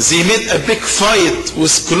 They made a big fight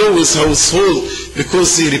with Chloe's household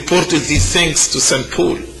because they reported these things to St.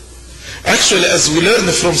 Paul. Actually, as we learn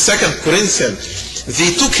from 2 Corinthians,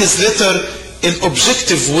 they took his letter in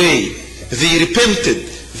objective way. They repented.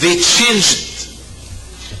 They changed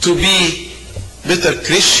to be better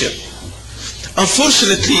Christian.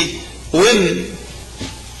 Unfortunately, when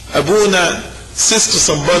Abuna says to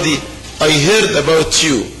somebody, I heard about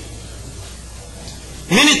you,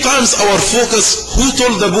 many times our focus, who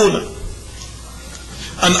told Abuna?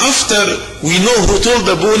 And after we know who told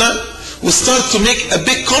Abuna, we start to make a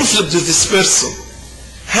big conflict with this person.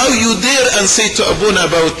 How you dare and say to Abuna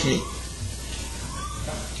about me?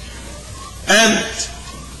 And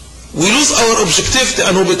we lose our objectivity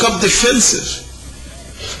and we become defensive.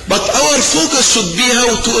 But our focus should be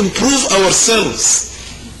how to improve ourselves.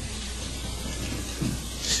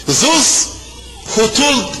 Those who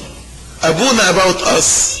told Abuna about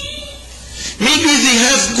us, maybe they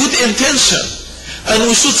have good intention, and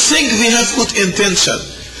we should think they have good intention.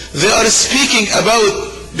 They are speaking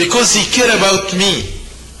about because they care about me.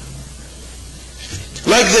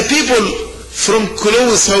 Like the people from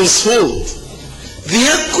Chloe's household, they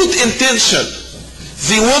had good intention.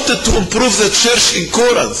 They wanted to improve the church in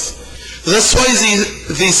Corinth. That's why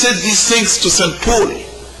they said these things to St. Paul.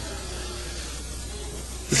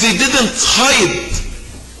 They didn't hide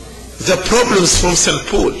the problems from St.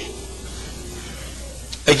 Paul.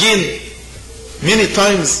 Again, many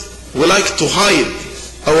times we like to hide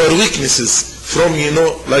our weaknesses from,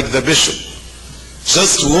 like the bishop.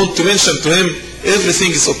 Just we want to mention to him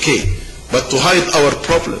everything is okay, but to hide our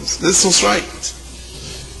problems. This was right.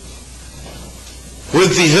 When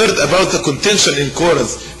they heard about the contention in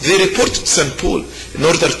Corinth, they reported to St. Paul in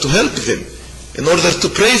order to help them, in order to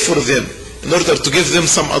pray for them, in order to give them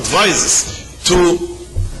some advices to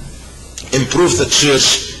improve the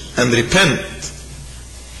church and repent.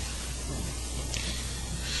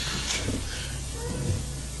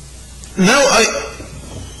 Now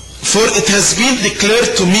for it has been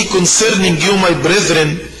declared to me concerning you, my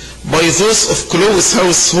brethren, by those of Chloe's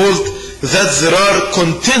household, that there are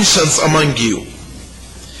contentions among you.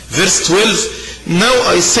 Verse 12, now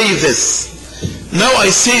I say this. Now I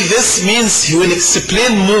say this means he will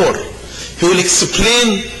explain more. He will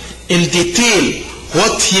explain in detail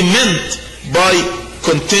what he meant by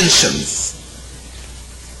contentions.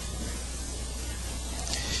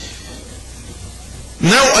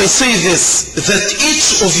 Now I say this, that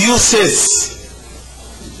each of you says,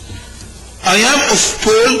 I am of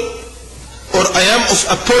Paul, or I am of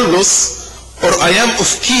Apollos, or I am of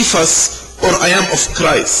Cephas, or I am of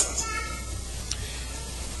Christ.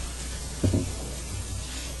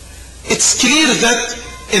 It's clear that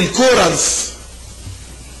in Corinth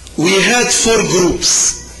we had 4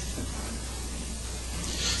 groups.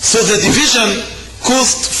 So the division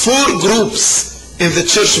caused 4 groups in the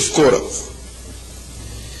church of Corinth.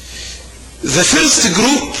 The first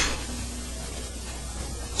group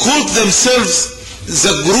called themselves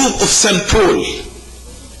the group of St. Paul,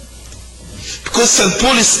 because St.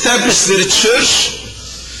 Paul established their church,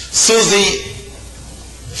 so they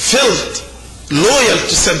felt loyal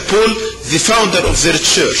to St. Paul, the founder of their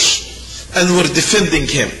church, and were defending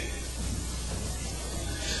him.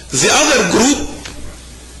 The other group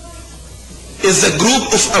is the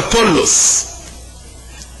group of Apollos.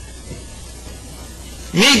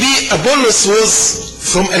 Maybe Apollos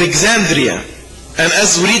was from Alexandria, and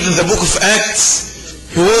as we read in the book of Acts,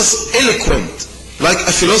 he was eloquent, like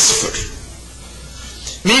a philosopher.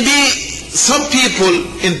 Maybe some people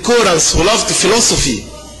in Corinth who loved philosophy,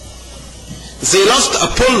 they loved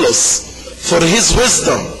Apollos for his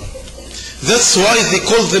wisdom. That's why they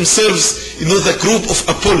called themselves, the group of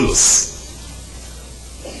Apollos.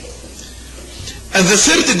 And the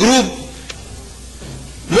third group,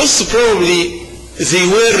 most probably, they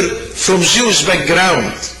were from Jewish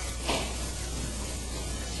background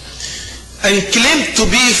and claimed to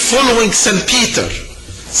be following St. Peter.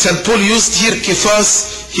 St. Paul used here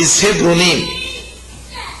Cephas, his Hebrew name,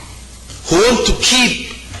 who want to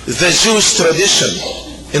keep the Jewish tradition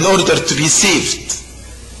in order to be saved.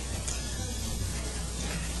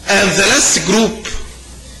 And the last group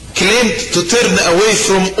claimed to turn away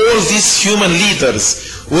from all these human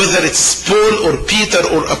leaders, whether it's Paul or Peter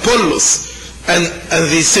or Apollos, and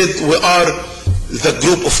they said we are the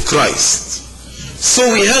group of Christ.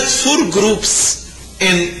 So we had 4 groups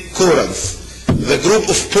in Corinth: the group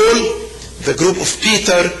of Paul, the group of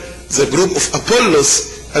Peter, the group of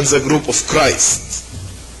Apollos, and the group of Christ.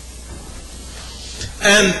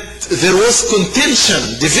 And there was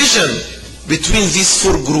contention, division between these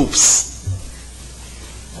 4 groups.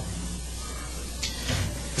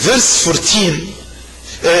 Verse 13,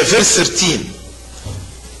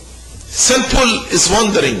 St. Paul is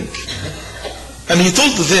wondering, and he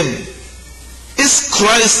told them, is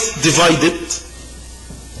Christ divided?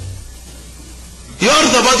 You are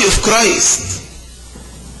the body of Christ,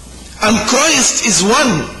 and Christ is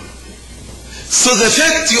one. So the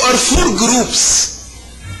fact you are 4 groups,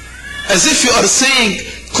 as if you are saying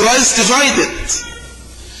Christ divided.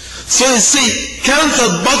 So he said, can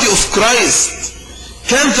that body of Christ,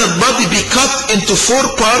 can that body be cut into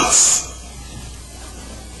 4 parts?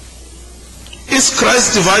 Is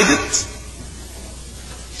Christ divided?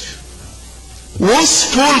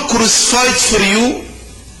 Was Paul crucified for you?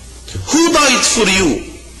 Who died for you?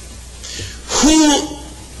 Who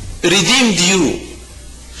redeemed you?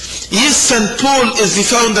 Yes, St. Paul is the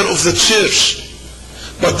founder of the church.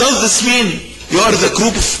 But does this mean you are the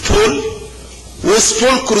group of Paul? Was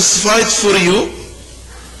Paul crucified for you?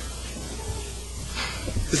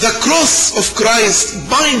 The cross of Christ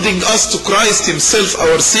binding us to Christ himself,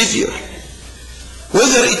 our Savior.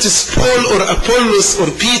 Whether it is Paul or Apollos or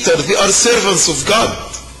Peter, they are servants of God.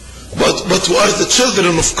 But we are the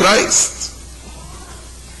children of Christ.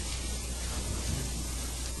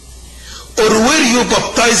 Or were you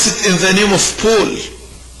baptized in the name of Paul?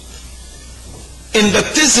 In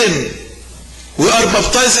baptism, we are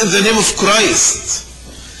baptized in the name of Christ.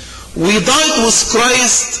 We died with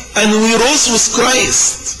Christ and we rose with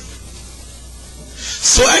Christ.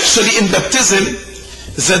 So actually in baptism,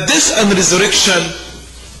 the death and resurrection,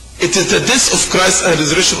 it is the death of Christ and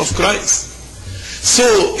resurrection of Christ. So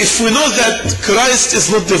if we know that Christ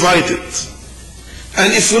is not divided,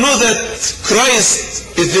 and if we know that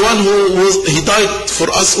Christ is the one he died for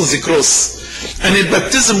us on the cross, and in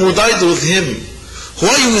baptism we died with him,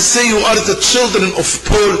 why we say you are the children of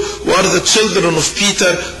Paul, you are the children of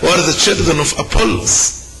Peter, you are the children of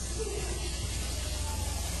Apollos?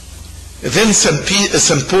 Then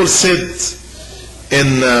St. Paul said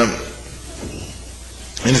in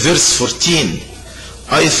verse 14,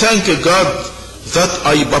 I thank God that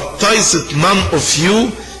I baptized none of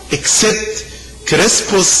you except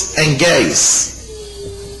Crispus and Gaius.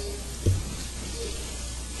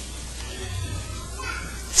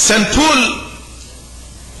 St. Paul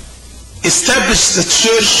established the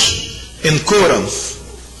church in Corinth,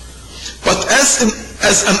 but as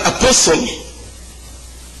an apostle,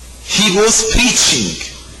 he was preaching,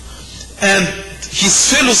 and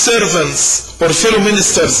his fellow servants or fellow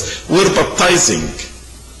ministers were baptizing.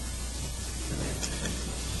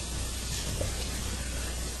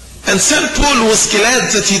 And St. Paul was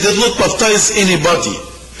glad that he did not baptize anybody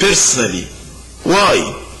personally. Why?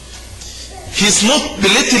 He's not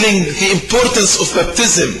belittling the importance of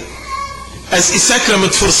baptism as a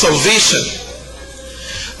sacrament for salvation.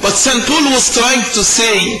 But St. Paul was trying to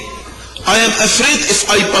say, I am afraid if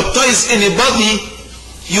I baptize anybody,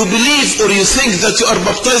 you believe or you think that you are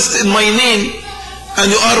baptized in my name and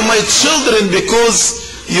you are my children because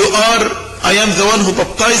I am the one who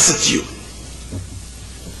baptized you.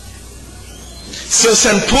 So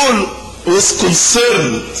St. Paul was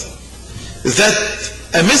concerned that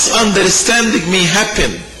a misunderstanding may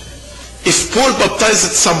happen. If Paul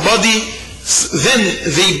baptized somebody, then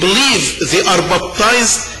they believe they are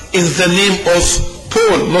baptized in the name of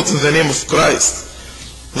Paul, not in the name of Christ.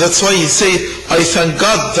 That's why he said, I thank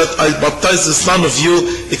God that I baptized none of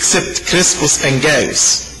you except Crispus and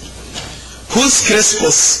Gaius. Who's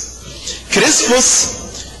Crispus?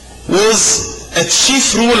 Crispus was a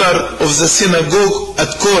chief ruler of the synagogue at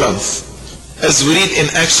Corinth, as we read in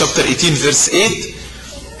Acts chapter 18 verse 8.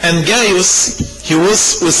 And Gaius, he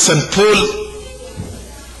was with St. Paul,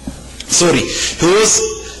 he was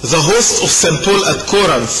the host of St. Paul at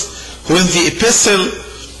Corinth when the epistle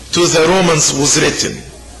to the Romans was written.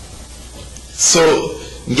 So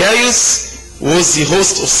Gaius was the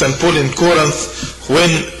host of St. Paul in Corinth when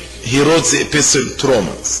he wrote the epistle to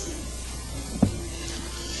Romans.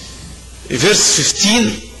 Verse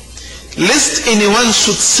 15, lest anyone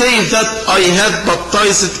should say that I had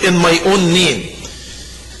baptized in my own name.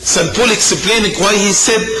 St. Paul explaining why he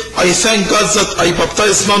said, I thank God that I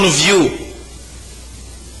baptized none of you.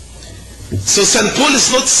 So St. Paul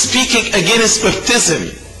is not speaking against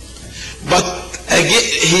baptism, but again,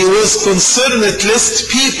 he was concerned lest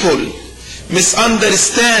people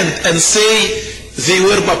misunderstand and say they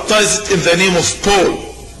were baptized in the name of Paul.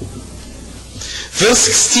 Verse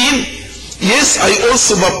 16, yes, I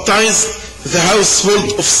also baptized the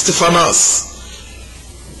household of Stephanas.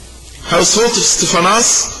 Household of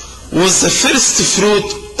Stephanas was the first fruit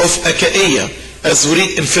of Achaia, as we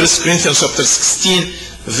read in 1 Corinthians chapter 16,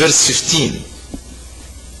 verse 15.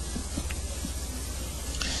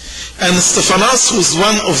 And Stephanas was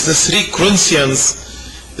one of the 3 Corinthians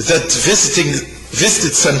that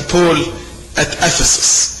visited St. Paul at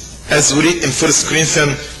Ephesus, as we read in 1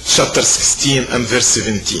 Corinthians chapter 16 and verse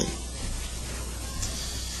 17.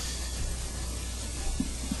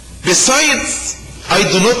 Besides, I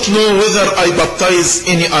do not know whether I baptize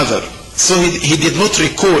any other. So he did not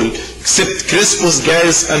recall except Crispus,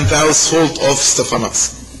 Gaius, and the household of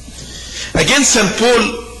Stephanas. Again, St.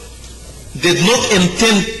 Paul did not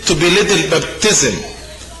intend to belittle baptism,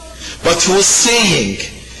 but he was saying,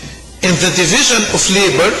 in the division of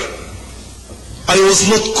labor, I was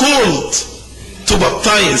not called to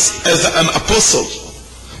baptize as an apostle,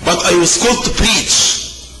 but I was called to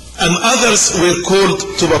preach, and others were called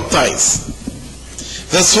to baptize.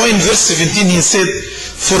 That's why in verse 17 he said,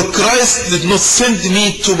 for Christ did not send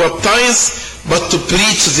me to baptize, but to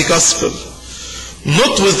preach the gospel,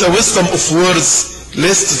 not with the wisdom of words,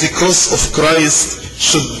 lest the cross of Christ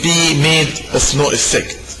should be made of no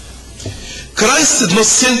effect. Christ did not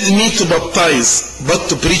send me to baptize, but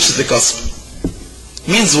to preach the gospel.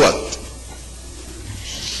 Means what?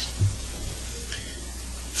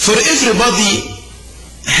 For everybody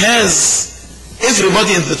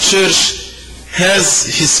in the church has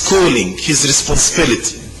his calling, his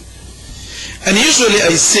responsibility. And usually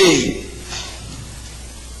I say,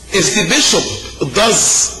 if the bishop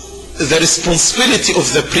does the responsibility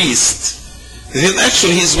of the priest, then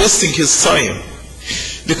actually he is wasting his time.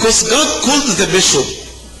 Because God called the bishop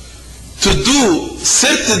to do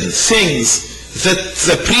certain things that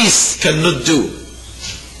the priest cannot do.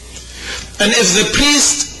 And if the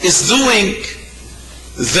priest is doing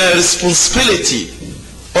the responsibility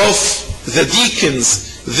of the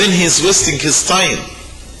deacons, then he is wasting his time.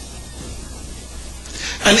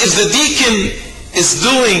 And if the deacon is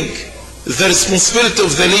doing the responsibility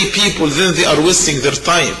of the lay people, then they are wasting their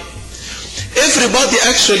time. Everybody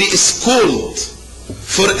actually is called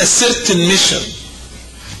for a certain mission.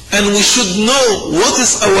 And we should know what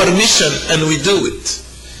is our mission, and we do it.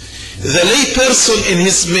 The lay person in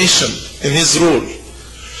his mission, in his role.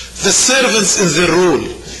 The servants in their role.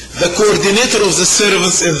 The coordinator of the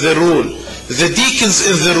servants in their role. The deacons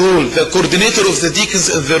in their role. The coordinator of the deacons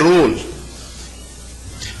in their role.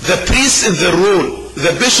 The priest in their role.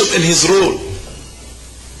 The bishop in his role.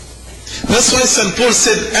 That's why St. Paul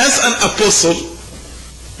said, as an apostle,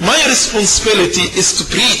 my responsibility is to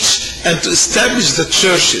preach and to establish the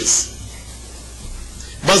churches.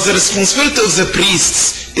 But the responsibility of the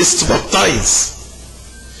priests is to baptize.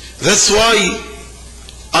 That's why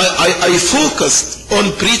I focused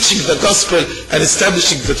on preaching the gospel and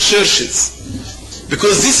establishing the churches.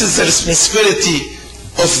 Because this is the responsibility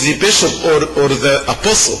of the bishop or the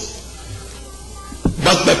apostle.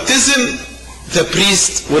 But baptism, the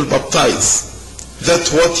priest will baptize.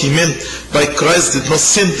 That's what he meant by Christ did not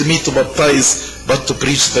send me to baptize, but to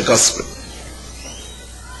preach the gospel.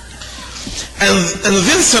 And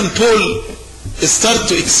then St. Paul started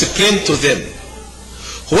to explain to them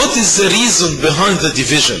what is the reason behind the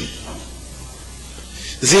division.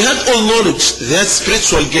 They had all knowledge, they had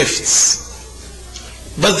spiritual gifts.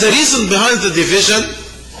 But the reason behind the division,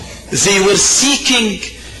 they were seeking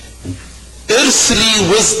earthly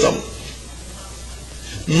wisdom,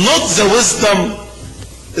 not the wisdom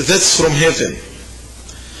that's from heaven.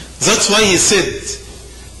 That's why he said,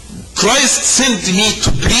 Christ sent me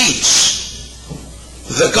to preach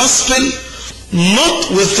the gospel not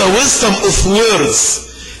with the wisdom of words,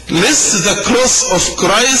 lest the cross of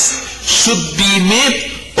Christ should be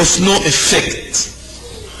made of no effect.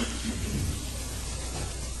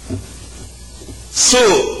 So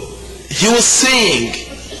he was saying,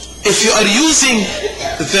 if you are using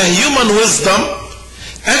the human wisdom,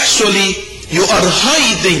 actually you are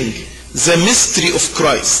hiding the mystery of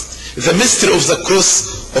Christ, the mystery of the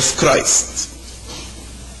cross of Christ.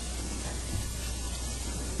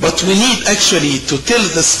 But we need actually to tell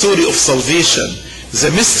the story of salvation,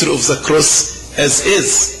 the mystery of the cross as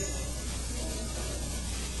is.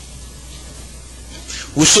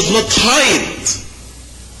 We should not hide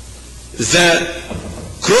the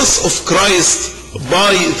cross of Christ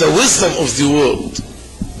by the wisdom of the world.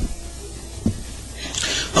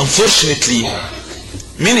 Unfortunately,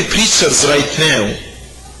 many preachers right now,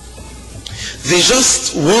 they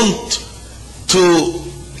just want to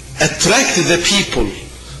attract the people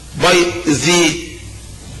by the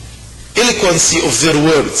eloquency of their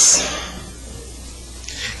words.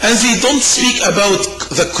 And they don't speak about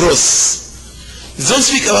the cross. They don't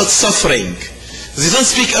speak about suffering. They don't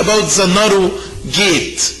speak about the narrow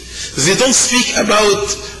gate. They don't speak about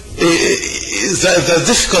the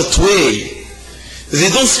difficult way. They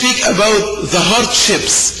don't speak about the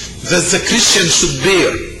hardships that the Christian should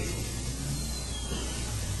bear.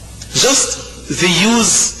 Just they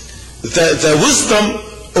use the wisdom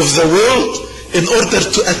of the world in order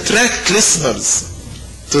to attract listeners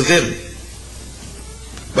to them.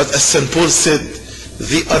 But as St. Paul said,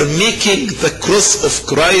 they are making the cross of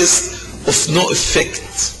Christ of no effect.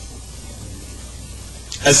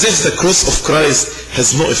 As if the cross of Christ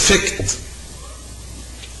has no effect.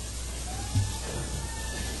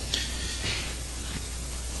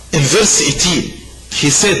 In verse 18, he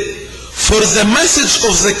said, "For the message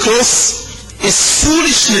of the cross is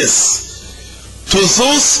foolishness to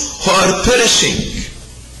those who are perishing."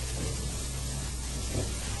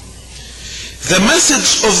 The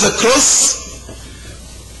message of the cross,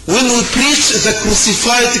 when we preach the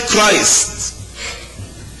crucified Christ,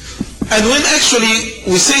 and when actually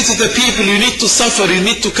we say to the people, you need to suffer, you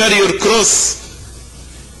need to carry your cross,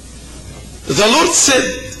 the Lord said,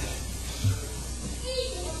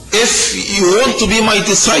 if you want to be my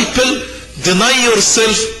disciple, deny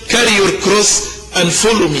yourself, carry your cross, and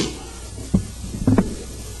follow me.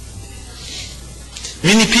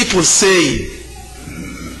 Many people say,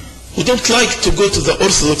 we don't like to go to the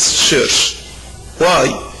Orthodox Church. Why?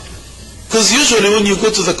 Because usually when you go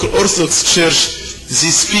to the Orthodox Church, they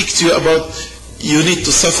speak to you about you need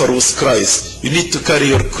to suffer with Christ, you need to carry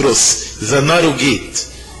your cross, the narrow gate,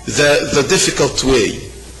 the difficult way.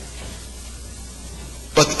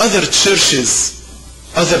 But other churches,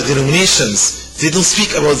 other denominations, they don't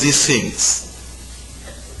speak about these things.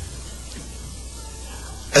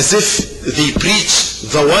 As if they preach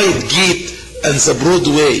the wide gate and the broad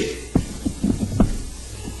way.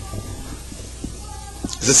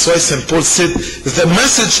 That's why St. Paul said, the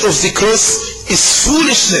message of the cross is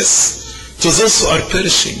foolishness to those who are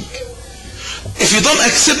perishing. If you don't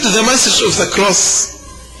accept the message of the cross,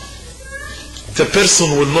 the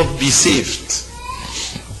person will not be saved.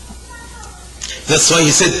 That's why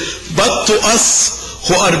he said, but to us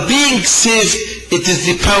who are being saved, it is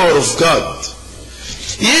the power of God.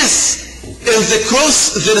 Yes, in the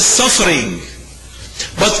cross there is suffering,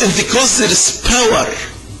 but in the cross there is power.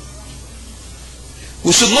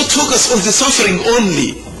 We should not focus on the suffering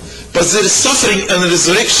only, but there is suffering and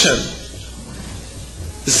resurrection.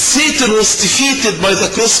 Satan was defeated by the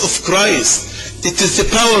cross of Christ. It is the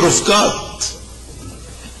power of God.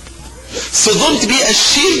 So don't be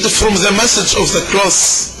ashamed from the message of the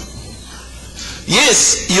cross.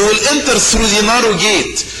 Yes, you will enter through the narrow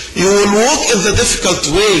gate. You will walk in the difficult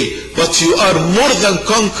way, but you are more than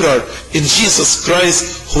conqueror in Jesus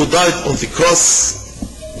Christ who died on the cross.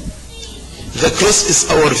 The cross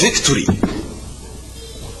is our victory.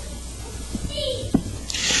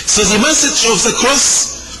 So the message of the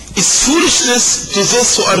cross is foolishness to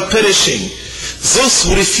those who are perishing, those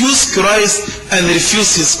who refuse Christ and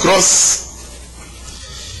refuse his cross.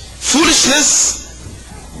 Foolishness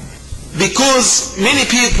because many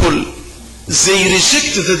people, they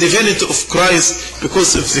reject the divinity of Christ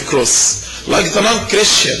because of the cross. Like the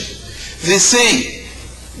non-Christian, they say,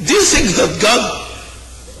 do you think that God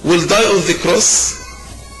will die on the cross?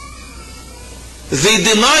 They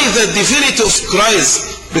deny the divinity of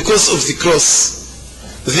Christ because of the cross.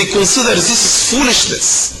 They consider this is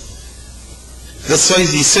foolishness. That's why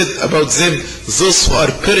he said about them, those who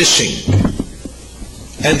are perishing,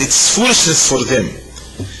 and it's foolishness for them.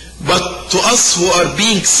 But to us who are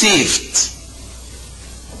being saved,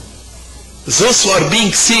 those who are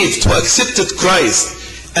being saved, who accepted Christ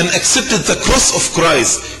and accepted the cross of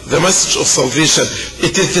Christ, the message of salvation,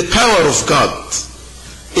 it is the power of God.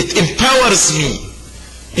 It empowers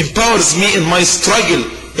me in my struggle,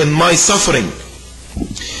 in my suffering.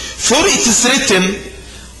 For it is written,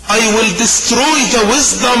 I will destroy the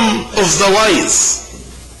wisdom of the wise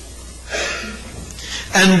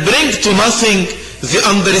and bring to nothing the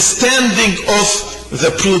understanding of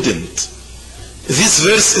the prudent. This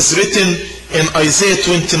verse is written in Isaiah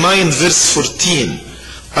 29 verse 14.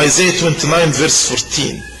 Isaiah 29 verse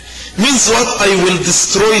 14. Means what? I will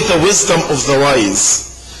destroy the wisdom of the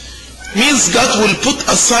wise means God will put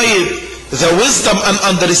aside the wisdom and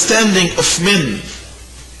understanding of men.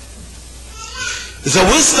 The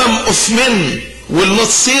wisdom of men will not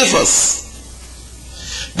save us,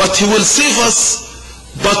 but He will save us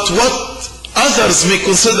but what others may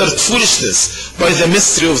consider foolishness by the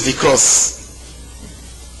mystery of the cross.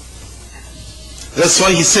 That's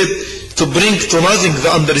why He said to bring to nothing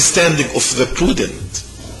the understanding of the prudent.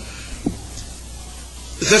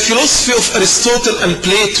 The philosophy of Aristotle and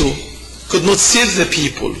Plato could not save the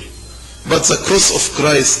people, but the cross of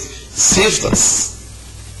Christ saved us.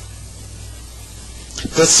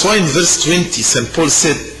 That's why in verse 20 St. Paul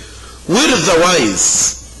said, where are the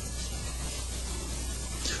wise?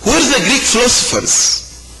 Where are the Greek philosophers?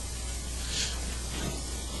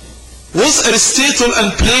 Was Aristotle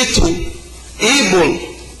and Plato able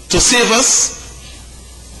to save us?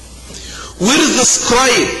 Where is the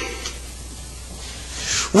scribe?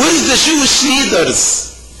 Where is the Jewish leaders?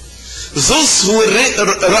 Those who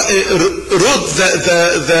wrote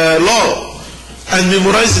the law and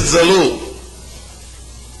memorized the law.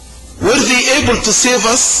 Were they able to save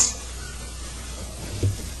us?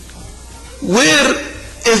 Where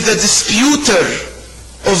is the disputer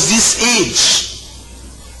of this age?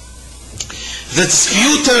 The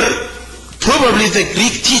disputer, probably the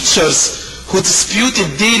Greek teachers who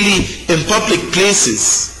disputed daily in public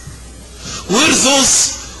places. Were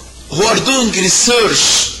those who are doing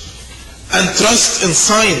research and trust in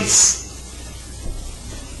science?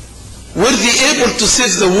 Were they able to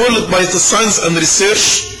save the world by the science and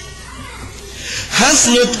research? Has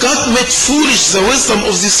not God made foolish the wisdom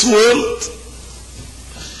of this world?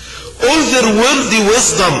 All their worldly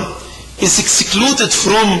wisdom is excluded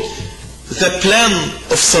from the plan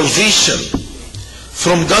of salvation,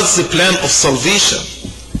 from God's plan of salvation.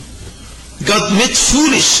 God made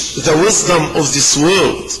foolish the wisdom of this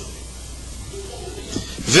world.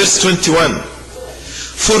 Verse 21.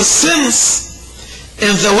 For since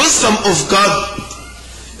in the wisdom of God,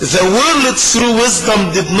 the world through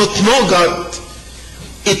wisdom did not know God,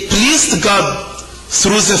 it pleased God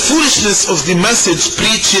through the foolishness of the message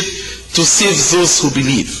preached to save those who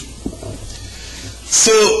believe.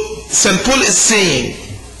 So St. Paul is saying,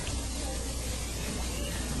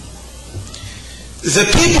 the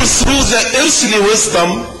people through the earthly wisdom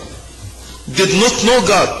did not know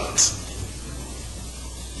God.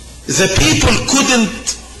 The people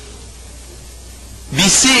couldn't be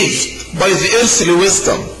saved by the earthly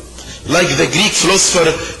wisdom, like the Greek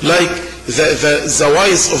philosopher, like the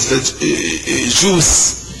wise of the Jews.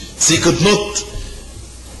 They could not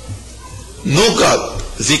know God.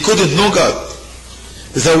 They couldn't know God.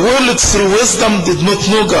 The world through wisdom did not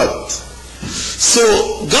know God. So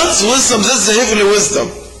God's wisdom, that's the heavenly wisdom.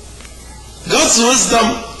 God's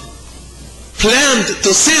wisdom planned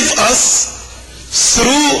to save us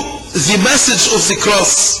through the message of the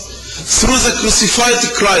cross, through the crucified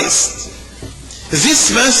Christ.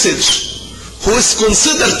 This message, who is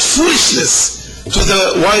considered foolishness to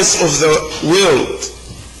the wise of the world.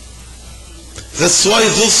 That's why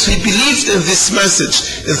those who believed in this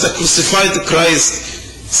message, in the crucified Christ,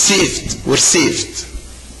 were saved.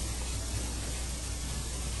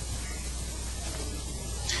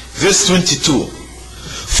 Verse 22.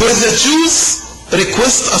 For the Jews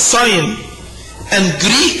request a sign, and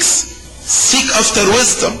Greeks seek after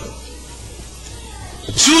wisdom.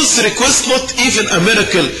 Jews request not even a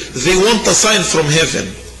miracle, they want a sign from heaven.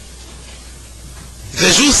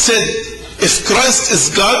 The Jews said, if Christ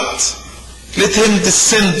is God, let Him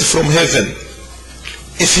descend from heaven.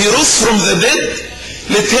 If He rose from the dead,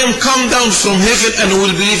 let Him come down from heaven and we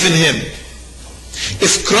will believe in Him.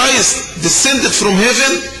 If Christ descended from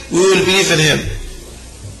heaven, we will believe in Him.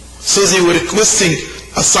 So they were requesting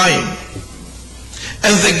a sign.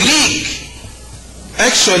 And the Greek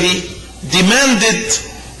actually demanded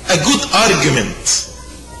a good argument.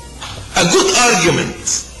 A good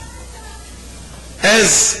argument.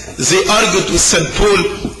 As they argued with St. Paul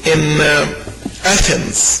in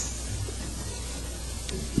Athens.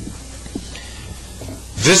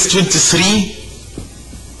 Verse 23.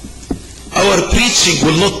 Our preaching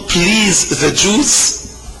will not please the Jews,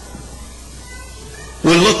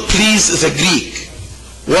 will not please the Greek.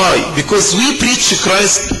 Why? Because we preach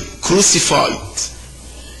Christ crucified.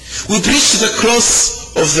 We preach the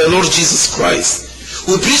cross of the Lord Jesus Christ.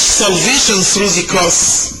 We preach salvation through the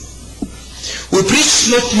cross. We preach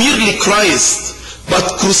not merely Christ,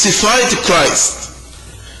 but crucified Christ.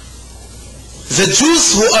 The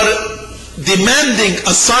Jews who are demanding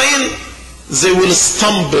a sign, they will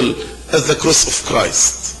stumble at the cross of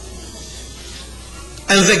Christ.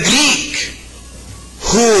 And the Greek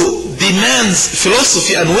who demands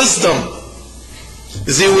philosophy and wisdom,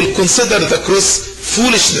 they will consider the cross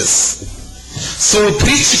foolishness. So we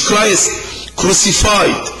preach Christ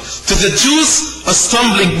crucified. To the Jews, a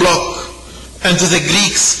stumbling block, and to the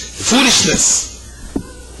Greeks, foolishness.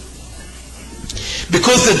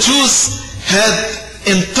 Because the Jews had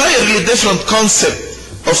entirely different concept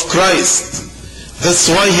of Christ. That's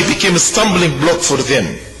why he became a stumbling block for them.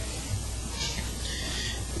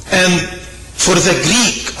 And for the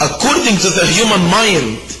Greek, according to the human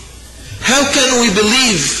mind, how can we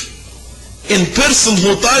believe in person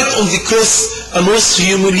who died on the cross and was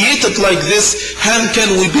humiliated like this? How can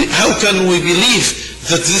we believe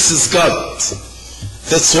that this is God?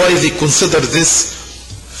 That's why they consider this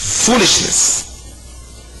foolishness.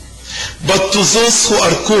 But to those who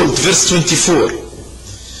are called, verse 24,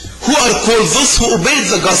 who are called, those who obeyed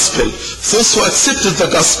the gospel, those who accepted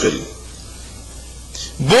the gospel,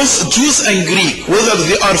 both Jews and Greek, whether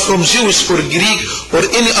they are from Jewish or Greek or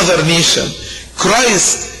any other nation,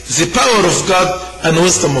 Christ, the power of God and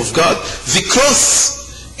wisdom of God. The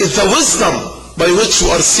cross is the wisdom by which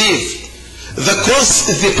we are saved. The cross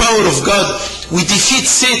is the power of God. We defeat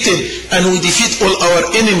Satan and we defeat all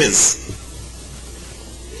our enemies.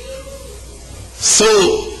 So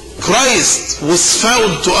Christ was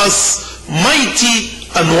found to us mighty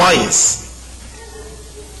and wise.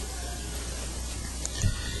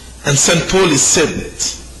 And St. Paul is said,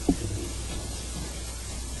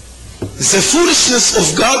 the foolishness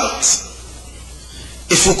of God,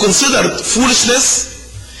 if we consider foolishness,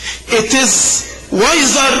 it is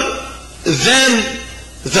wiser than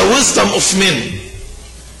the wisdom of men.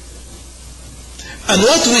 And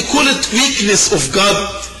what we call it weakness of God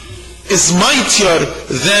is mightier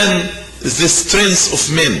than the strength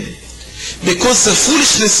of men. Because the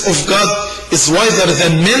foolishness of God is wiser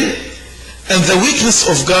than men, and the weakness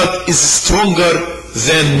of God is stronger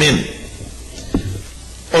than men.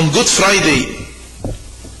 On Good Friday,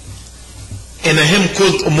 in a hymn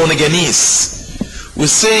called O Monogenes, we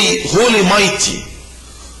say, Holy Mighty,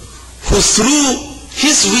 who through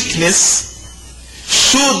his weakness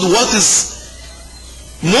showed what is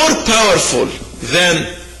more powerful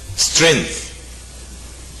than strength.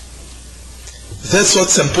 That's what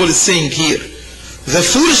St. Paul is saying here. The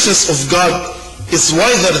foolishness of God is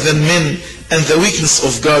wiser than men, and the weakness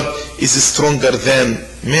of God is stronger than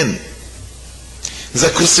men.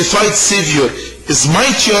 The crucified Savior is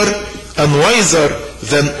mightier and wiser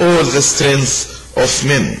than all the strength of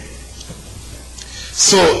men.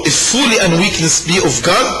 So if folly and weakness be of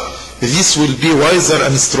God, this will be wiser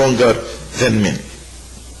and stronger than men.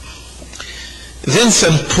 Then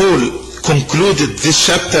St. Paul concluded this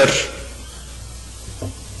chapter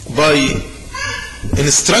by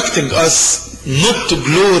instructing us not to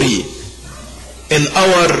glory in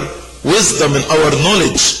our wisdom and our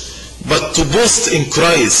knowledge, but to boast in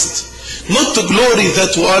Christ. Not to glory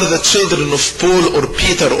that we are the children of Paul or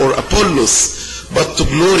Peter or Apollos, but to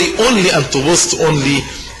glory only and to boast only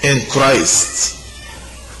in Christ.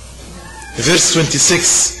 Verse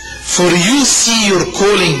 26, for you see your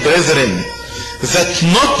calling, brethren, that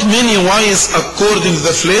not many wise according to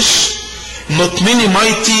the flesh, not many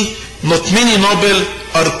mighty, not many noble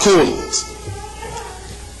are called.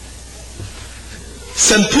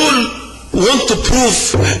 St. Paul wants to prove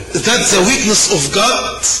that the weakness of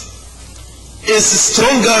God is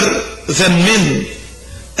stronger than men,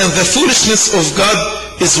 and the foolishness of God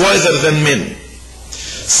is wiser than men.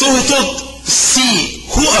 So he thought, see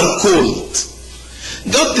who are called.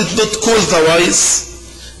 God did not call the wise.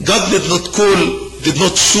 God did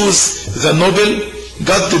not choose the noble.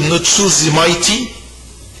 God did not choose the mighty.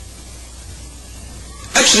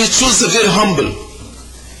 Actually, he chose the very humble.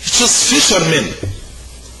 He chose fishermen.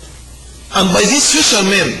 And by these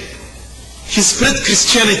fishermen, he spread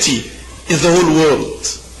Christianity in the whole world.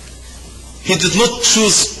 He did not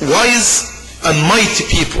choose wise and mighty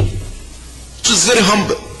people. He chose very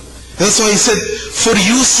humble. That's why he said, for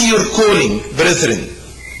you see your calling, brethren.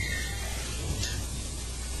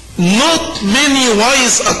 Not many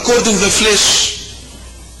wise according to the flesh.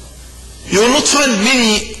 You will not find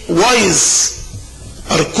many wise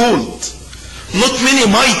are called. Not many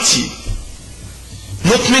mighty.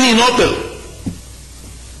 Not many noble.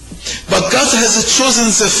 But God has chosen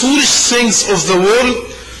the foolish things of the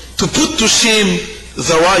world to put to shame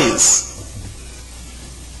the wise.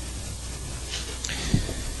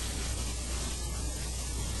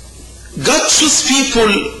 God chose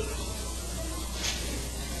people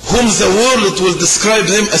whom the world will describe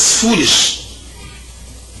them as foolish.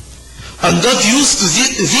 And God used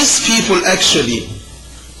these people actually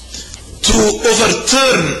to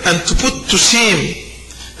overturn and to put to shame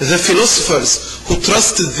the philosophers who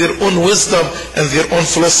trusted their own wisdom and their own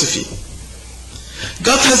philosophy.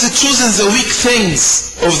 God has chosen the weak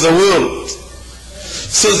things of the world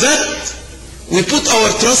so that we put our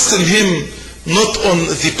trust in Him, not on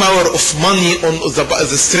the power of money, on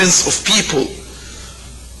the strength of people,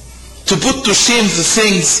 to put to shame the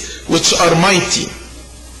things which are mighty.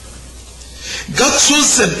 God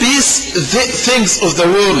chose the base things of the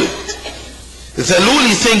world, the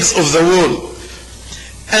lowly things of the world,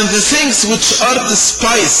 and the things which are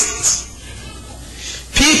despised,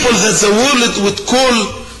 people that the world would call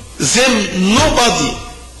them nobody.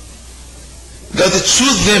 God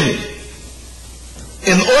chose them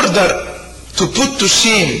in order to put to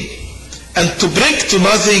shame and to bring to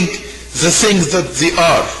nothing the things that they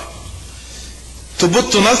are. To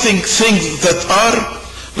put to nothing things that are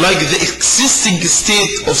like the existing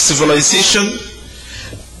state of civilization,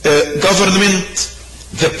 government,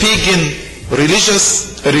 the pagan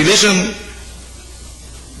religion.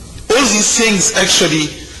 All these things actually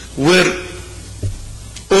were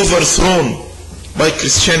overthrown by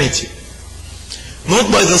Christianity.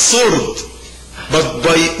 Not by the sword, but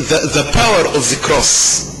by the power of the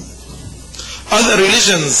cross. Other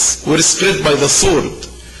religions were spread by the sword,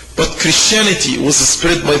 but Christianity was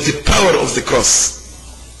spread by the power of the cross.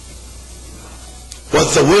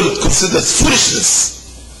 What the world considered foolishness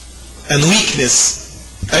and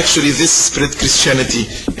weakness, actually this spread Christianity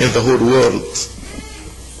in the whole world.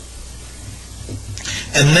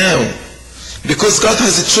 And now, because God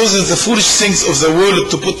has chosen the foolish things of the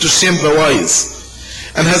world to put to shame the wise,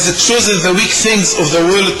 and has chosen the weak things of the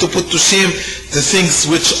world to put to shame the things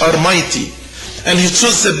which are mighty, and He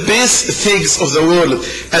chose the base things of the world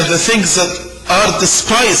and the things that are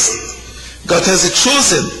despised, God has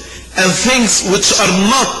chosen, and things which are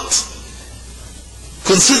not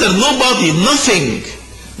considered nobody, nothing,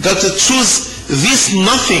 God chose this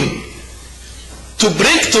nothing to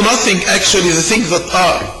bring to nothing actually the things that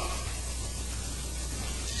are,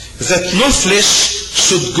 that no flesh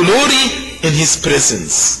should glory in His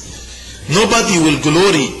presence. Nobody will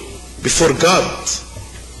glory before God,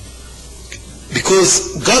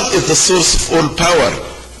 because God is the source of all power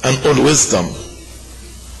and all wisdom.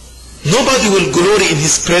 Nobody will glory in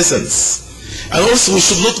His presence, and also we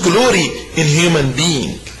should not glory in human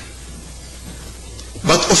being,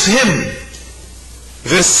 but of Him.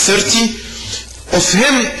 Verse 30, of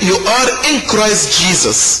Him you are in Christ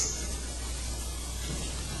Jesus.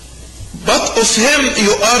 But of Him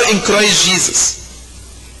you are in Christ Jesus.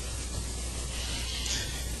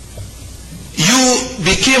 You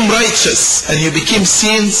became righteous and you became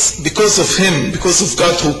saints because of Him, because of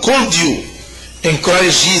God who called you in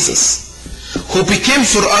Christ Jesus, who became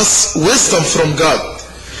for us wisdom from God.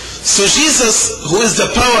 So Jesus, who is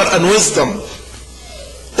the power and wisdom,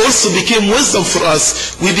 also became wisdom for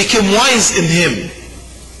us. We became wise in Him.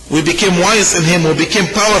 We became wise in Him. We became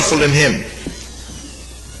powerful in Him.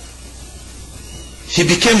 He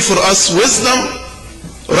became for us wisdom,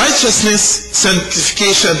 righteousness,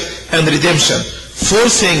 sanctification, and redemption. 4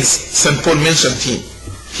 things St. Paul mentioned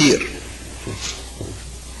here.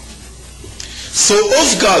 So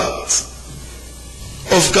of God,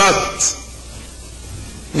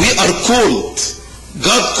 we are called.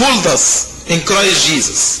 God called us in Christ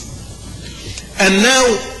Jesus. And now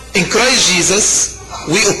in Christ Jesus,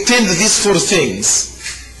 we obtained these 4 things.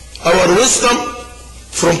 Our wisdom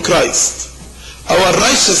from Christ. Our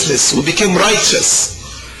righteousness, we became righteous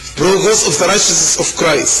because of the righteousness of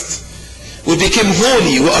Christ. We became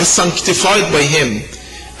holy, we are sanctified by Him,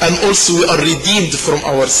 and also we are redeemed from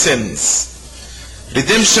our sins.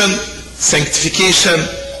 Redemption, sanctification,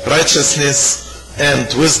 righteousness,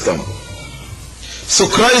 and wisdom. So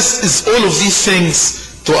Christ is all of these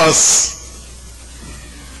things to us.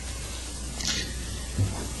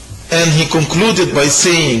 And he concluded by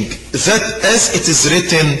saying that as it is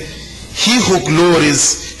written, he who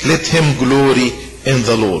glories, let him glory in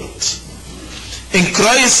the Lord. In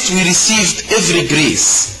Christ we received every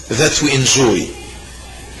grace that we enjoy.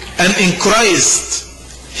 And in Christ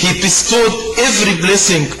he bestowed every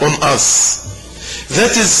blessing on us.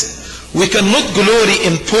 That is, we cannot glory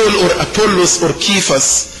in Paul or Apollos or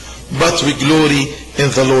Cephas, but we glory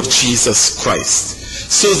in the Lord Jesus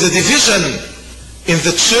Christ. So the division in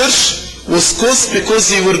the church was caused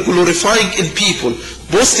because they were glorifying in people,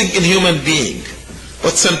 boasting in human being.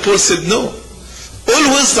 But St. Paul said no. All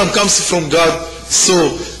wisdom comes from God, so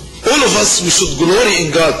all of us, we should glory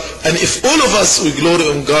in God. And if all of us we glory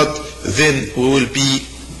in God, then we will be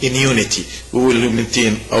in unity. We will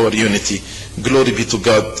maintain our unity. Glory be to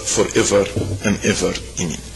God forever and ever. Amen.